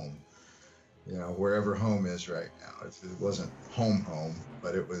be home, wherever home is right now. It wasn't home,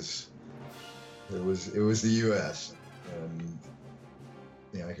 but it was the U.S. And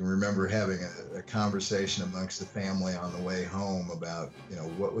I can remember having a conversation amongst the family on the way home about,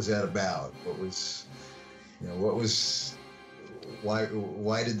 what was that about?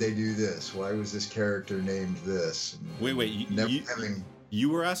 Why did they do this? Why was this character named this? And wait, you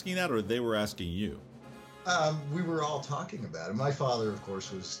were asking that, or they were asking you? We were all talking about it. My father, of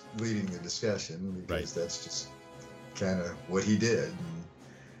course, was leading the discussion, because that's just kind of what he did.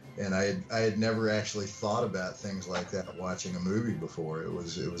 And I had never actually thought about things like that watching a movie before. It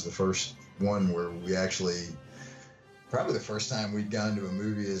was the first one where we actually, probably the first time we'd gone to a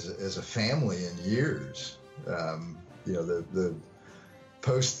movie as a family in years. The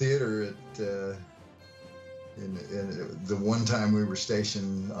Post Theater at in the one time we were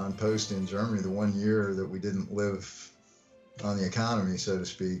stationed on post in Germany, the one year that we didn't live on the economy, so to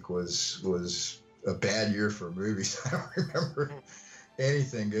speak, was a bad year for movies. I don't remember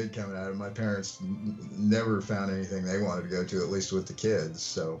anything good coming out of it. My parents never found anything they wanted to go to, at least with the kids.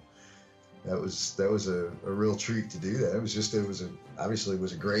 So that was a real treat to do that. Obviously it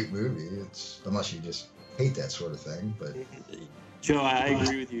was a great movie. Unless you just hate that sort of thing, but. Joe, I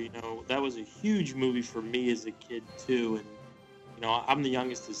agree with you. That was a huge movie for me as a kid too, and I'm the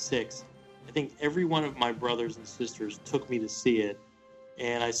youngest of 6. I think every one of my brothers and sisters took me to see it,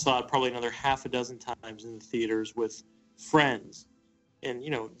 and I saw it probably another half a dozen times in the theaters with friends. And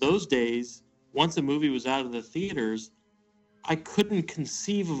those days, once a movie was out of the theaters, I couldn't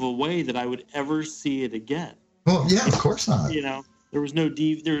conceive of a way that I would ever see it again. Well, yeah, of course not. There was no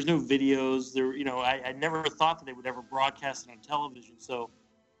videos. I never thought that they would ever broadcast it on television. So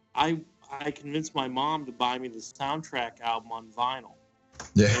I convinced my mom to buy me the soundtrack album on vinyl.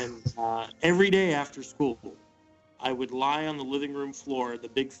 Yeah. And every day after school, I would lie on the living room floor, the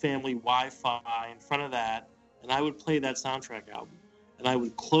big family Wi-Fi in front of that, and I would play that soundtrack album. And I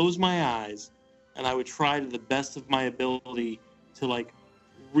would close my eyes, and I would try to the best of my ability to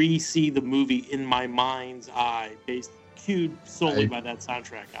re-see the movie in my mind's eye, cued solely by that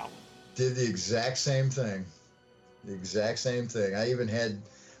soundtrack album. Did the exact same thing.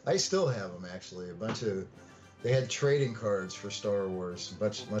 I still have them, actually. They had trading cards for Star Wars,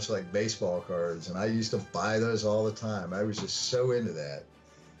 much like baseball cards, and I used to buy those all the time. I was just so into that.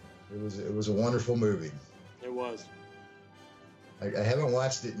 It was a wonderful movie. It was. I haven't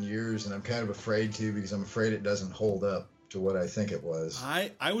watched it in years, and I'm kind of afraid to, because I'm afraid it doesn't hold up to what I think it was.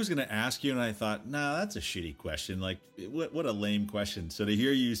 I was going to ask you, and I thought, nah, that's a shitty question. Like, what a lame question. So to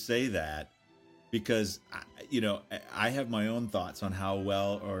hear you say that, because I have my own thoughts on how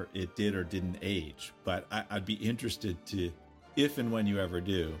well or it did or didn't age, but I'd be interested to, if and when you ever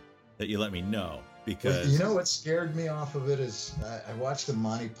do, that you let me know. Because what scared me off of it is I watched the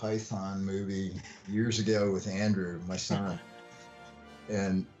Monty Python movie years ago with Andrew, my son,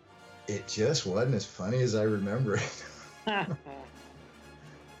 and it just wasn't as funny as I remember it.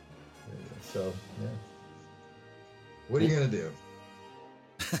 So, yeah. What are you gonna do?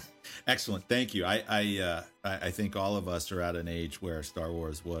 Excellent, thank you. I think all of us are at an age where Star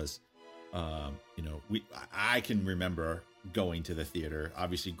Wars was, I can remember going to the theater.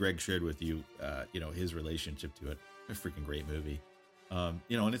 Obviously, Greg shared with you, his relationship to it. A freaking great movie. And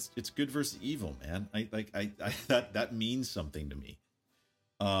it's good versus evil, man. I that means something to me.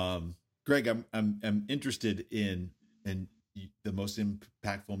 Greg, I'm interested in the most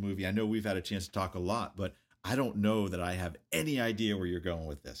impactful movie. I know we've had a chance to talk a lot, but I don't know that I have any idea where you're going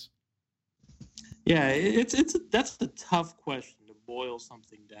with this. Yeah, that's a tough question to boil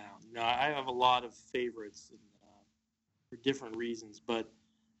something down. I have a lot of favorites for different reasons, but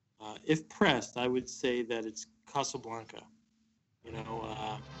if pressed, I would say that it's Casablanca.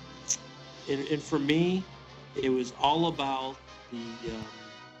 And for me, it was all about the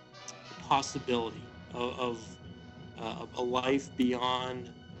possibility of a life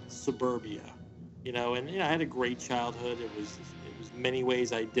beyond suburbia, and I had a great childhood. It was many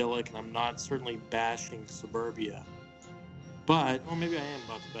ways idyllic, and I'm not certainly bashing suburbia, but maybe I am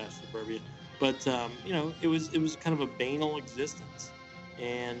about to bash suburbia, but it was kind of a banal existence,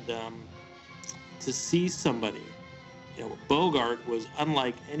 and to see somebody, Bogart was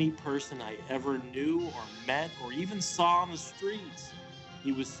unlike any person I ever knew or met or even saw on the streets.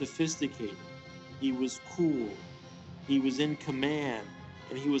 He was sophisticated. he was cool, he was in command,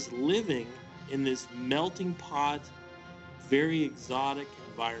 and he was living in this melting pot, very exotic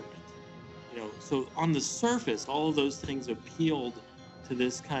environment. So on the surface, all of those things appealed to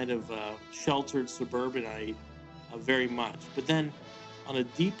this kind of sheltered suburbanite very much. But then on a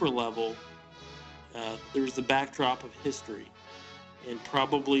deeper level, there's the backdrop of history, and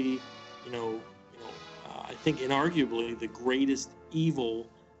probably, I think inarguably the greatest evil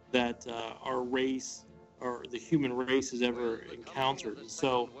that our race or the human race has ever encountered. And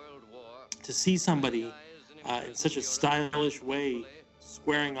so to see somebody in such a stylish way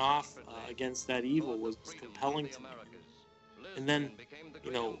squaring off against that evil was compelling to me. And then,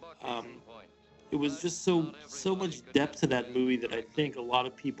 it was just so much depth to that movie that I think a lot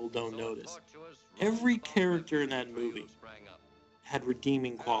of people don't notice. Every character in that movie had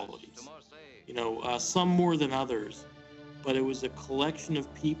redeeming qualities, some more than others, but it was a collection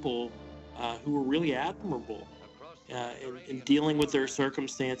of people who were really admirable in dealing with their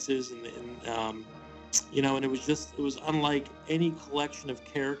circumstances, and it was unlike any collection of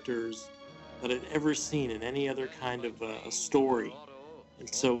characters that I'd ever seen in any other kind of a story.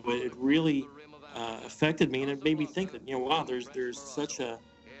 And so it really affected me, and it made me think that, wow, there's such a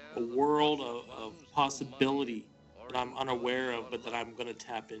world of possibility that I'm unaware of, but that I'm going to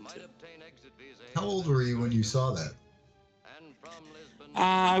tap into. How old were you when you saw that?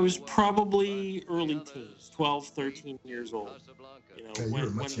 I was probably early teens, 12, 13 years old. Okay, when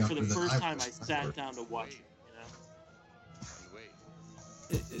for the first time I sat down to watch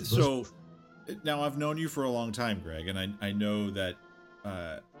it. So now I've known you for a long time, Greg, and I know that,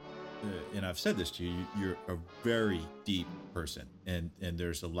 and I've said this to you, you're a very deep person, and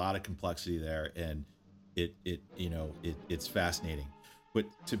there's a lot of complexity there, and it's fascinating. But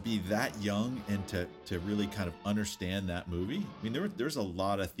to be that young and to really kind of understand that movie, I mean, there's a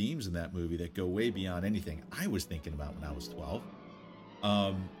lot of themes in that movie that go way beyond anything I was thinking about when I was 12.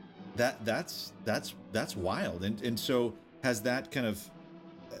 That's wild. And so has that kind of,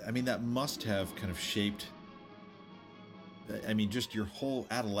 I mean, that must have kind of shaped, I mean, just your whole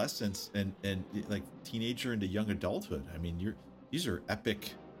adolescence and like teenager into young adulthood. I mean, these are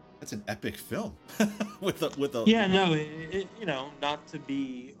epic. That's an epic film with a. Yeah, no, not to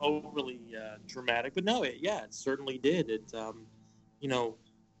be overly dramatic, but no, it certainly did. It,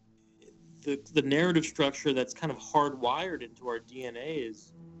 the narrative structure that's kind of hardwired into our DNA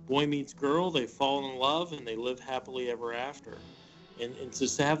is boy meets girl, they fall in love, and they live happily ever after. And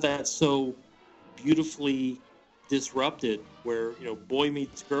just to have that so beautifully disrupted, where boy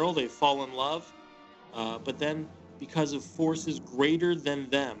meets girl, they fall in love, but then because of forces greater than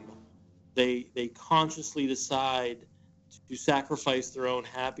them, they consciously decide to sacrifice their own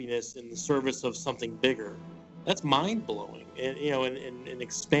happiness in the service of something bigger. That's mind blowing, and and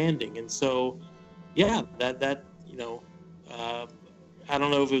expanding. And so, yeah, that I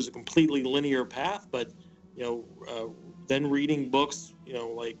don't know if it was a completely linear path, but then reading books,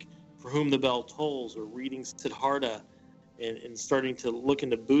 like For Whom the Bell Tolls, or reading Siddhartha, and starting to look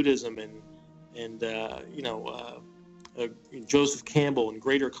into Buddhism and Joseph Campbell and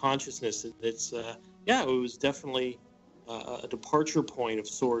Greater Consciousness. It was definitely a departure point of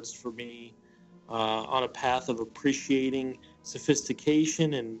sorts for me on a path of appreciating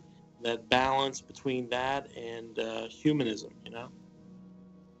sophistication and that balance between that and humanism.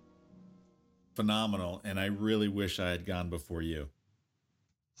 Phenomenal, and I really wish I had gone before you.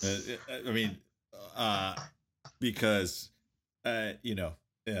 Because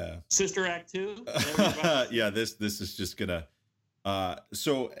Sister Act 2. Yeah, this is just gonna.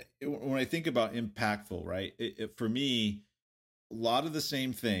 So when I think about impactful, right? For me, a lot of the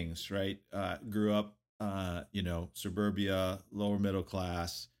same things, right? Grew up, suburbia, lower middle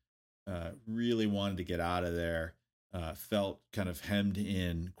class. Really wanted to get out of there. Felt kind of hemmed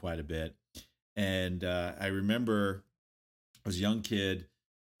in quite a bit, and I remember I was a young kid.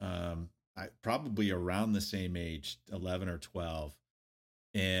 I probably around the same age, 11 or 12.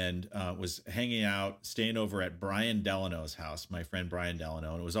 And was hanging out, staying over at Brian Delano's house, my friend Brian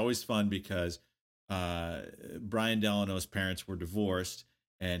Delano. And it was always fun because Brian Delano's parents were divorced,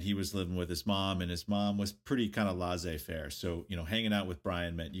 and he was living with his mom, and his mom was pretty kind of laissez-faire. So, hanging out with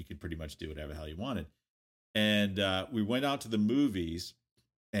Brian meant you could pretty much do whatever the hell you wanted. And we went out to the movies,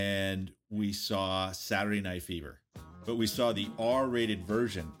 and we saw Saturday Night Fever. But we saw the R-rated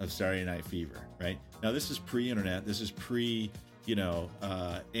version of Saturday Night Fever, right? Now, this is pre-internet. This is pre-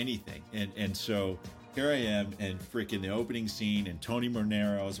 anything. And so here I am, and freaking the opening scene, and Tony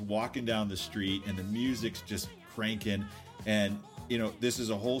Monero's walking down the street, and the music's just cranking. And, this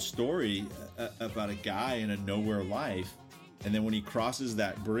is a whole story about a guy in a nowhere life And then when he crosses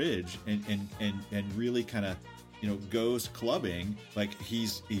that bridge and really kind of, goes clubbing, like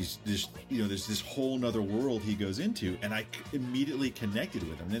he's this, there's this whole nother world he goes into, and I immediately connected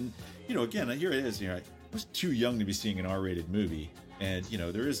with him. And again, here it is. I was too young to be seeing an R-rated movie, and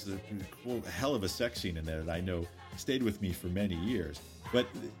there is a hell of a sex scene in there that I know stayed with me for many years. But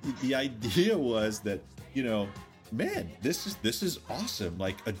the idea was that, man, this is awesome.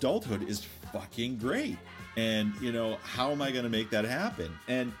 Like, adulthood is fucking great, and how am I going to make that happen?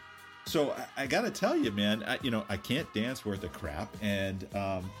 And so I got to tell you, man, I can't dance worth a crap. And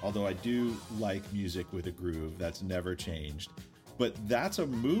although I do like music with a groove, that's never changed. But that's a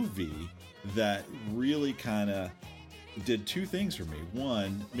movie that really kind of did two things for me.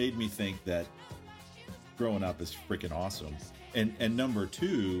 One, made me think that growing up is freaking awesome. And number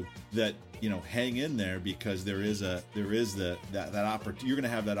two, that, hang in there, because there is that opportunity. You're going to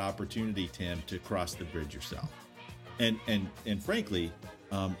have that opportunity, Tim, to cross the bridge yourself. And frankly,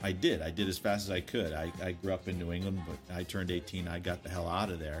 I did as fast as I could. I grew up in New England, but I turned 18. I got the hell out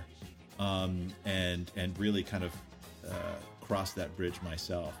of there, and really kind of crossed that bridge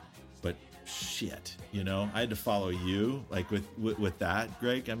myself. But shit, I had to follow you, like with that,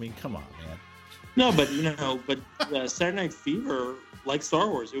 Greg. I mean, come on, man. No, but Saturday Night Fever, like Star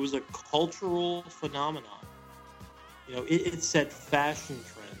Wars, it was a cultural phenomenon. It set fashion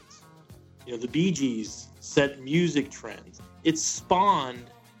trends. The Bee Gees set music trends. It spawned,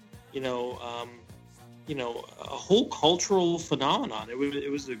 a whole cultural phenomenon.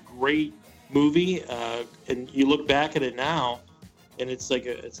 It was a great movie, and you look back at it now, and it's like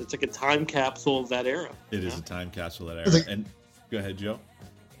a time capsule of that era. It is a time capsule of that era. And go ahead, Joe.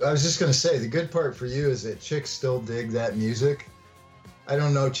 I was just going to say, the good part for you is that chicks still dig that music. I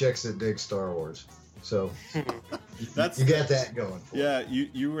don't know chicks that dig Star Wars. So you got that going for you. Yeah,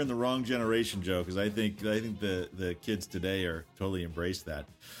 you were in the wrong generation, Joe, because I think the kids today are totally embraced that.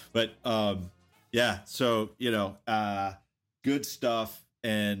 But yeah, so good stuff,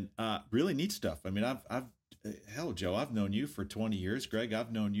 and really neat stuff. I mean, I've hell, Joe, I've known you for 20 years. Greg,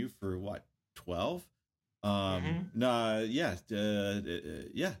 I've known you for what, 12? 11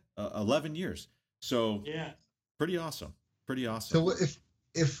 years. So yeah, pretty awesome. So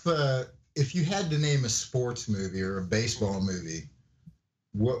if you had to name a sports movie or a baseball movie,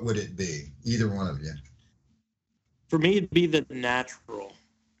 what would it be? Either one of you. For me, it'd be The Natural.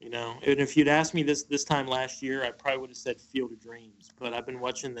 And if you'd asked me this time last year, I probably would have said Field of Dreams. But I've been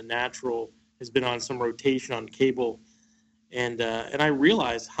watching The Natural. Has been on some rotation on cable, and I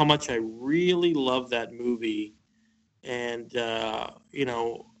realized how much I really love that movie. And I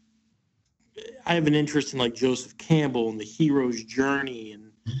have an interest in like Joseph Campbell and the hero's journey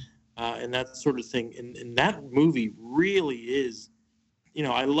and that sort of thing. And that movie really is,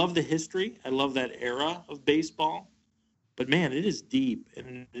 I love the history. I love that era of baseball. But man, it is deep,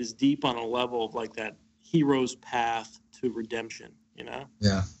 and it is deep on a level of like that hero's path to redemption,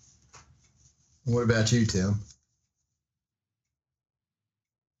 Yeah. What about you, Tim?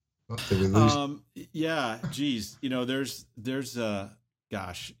 Did we lose? Yeah, geez. There's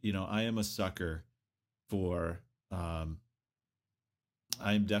gosh, I am a sucker for, I'm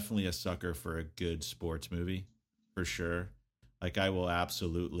definitely a sucker for a good sports movie, for sure. Like, I will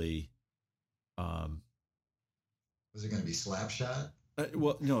absolutely, Was it going to be Slapshot?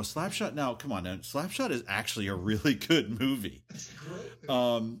 Well, no, Slapshot. Now, come on, now. Slapshot is actually a really good movie.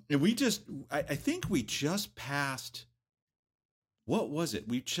 And I think we just passed. What was it?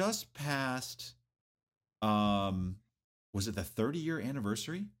 We just passed. Was it the 30-year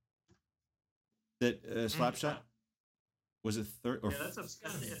anniversary? That Slapshot was it 30 or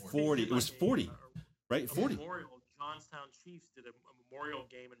 40? It was 40, right? 40. Memorial Johnstown Chiefs did a memorial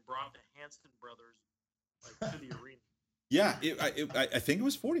game and brought the Hanson brothers to the arena. Yeah, I think it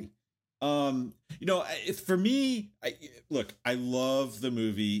was 40. For me, look, I love the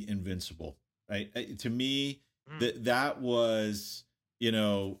movie Invincible. Right? To me, that was,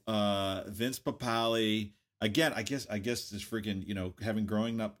 Vince Papale. Again, I guess this freaking, having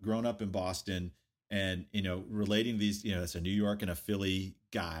grown up in Boston and, relating these, it's a New York and a Philly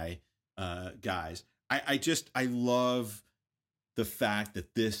guys. I love the fact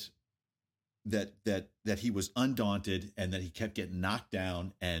that that he was undaunted and that he kept getting knocked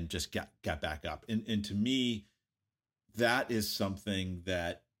down and just got back up. And to me, that is something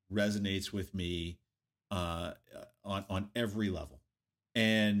that resonates with me on every level.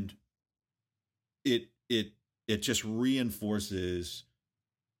 And it just reinforces,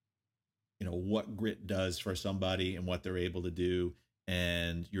 what grit does for somebody and what they're able to do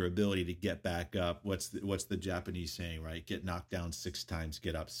and your ability to get back up. What's the Japanese saying, right? Get knocked down 6 times,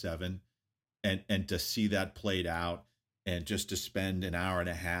 get up 7. And to see that played out and just to spend an hour and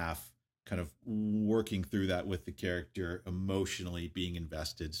a half kind of working through that with the character, emotionally being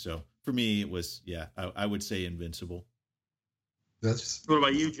invested. So for me, it was, I would say Invincible. What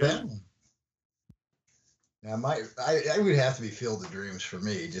about you, Joe? Now, I would have to be Field of Dreams for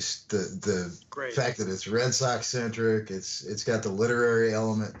me. Just the fact that it's Red Sox centric. It's got the literary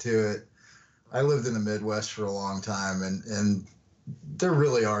element to it. I lived in the Midwest for a long time, and there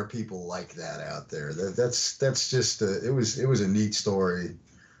really are people like that out there. That's just it was a neat story,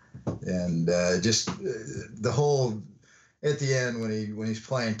 and just the whole at the end when he's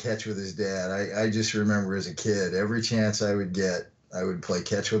playing catch with his dad. I just remember as a kid, every chance I would get, I would play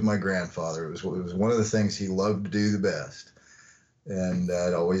catch with my grandfather. It was one of the things he loved to do the best, and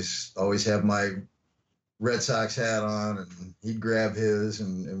I'd always have my Red Sox hat on, and he'd grab his,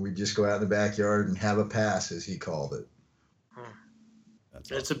 and we'd just go out in the backyard and have a pass, as he called it. That's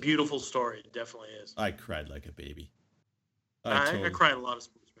It's awesome. a beautiful story. It definitely is. I cried like a baby. I cried a lot of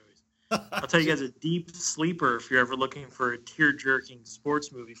sports movies. I'll tell you guys a deep sleeper if you're ever looking for a tear-jerking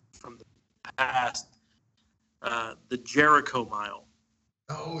sports movie from the past. The Jericho Mile.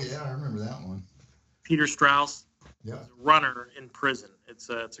 Oh yeah, I remember that one. Peter Strauss, Yeah. was a runner in prison. It's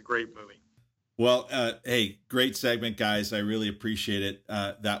a great movie. Well, hey, great segment, guys. I really appreciate it.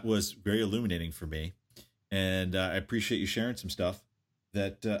 That was very illuminating for me. And I appreciate you sharing some stuff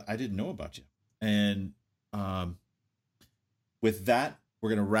that I didn't know about you. And with that, we're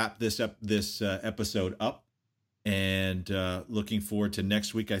going to wrap this episode up. And looking forward to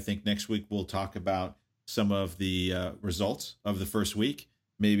next week. I think next week we'll talk about some of the results of the first week,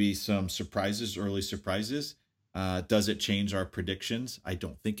 maybe some surprises, early surprises. Does it change our predictions? I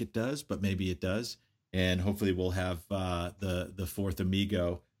don't think it does, but maybe it does. And hopefully we'll have the fourth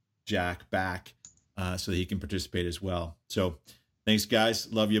amigo, Jack, back so that he can participate as well. So thanks, guys.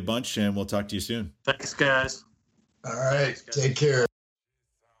 Love you a bunch, and we'll talk to you soon. Thanks, guys. All right. Thanks, guys. Take care.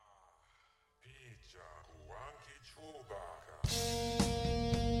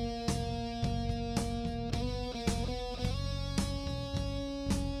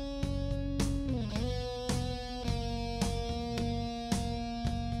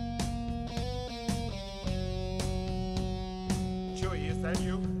 Chewie, is that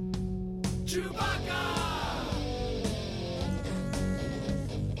you?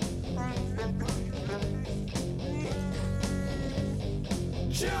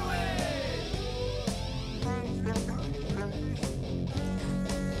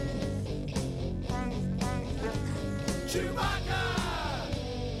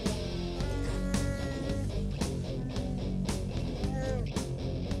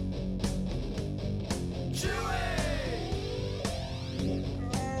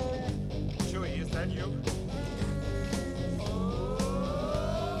 Chewie, is that you?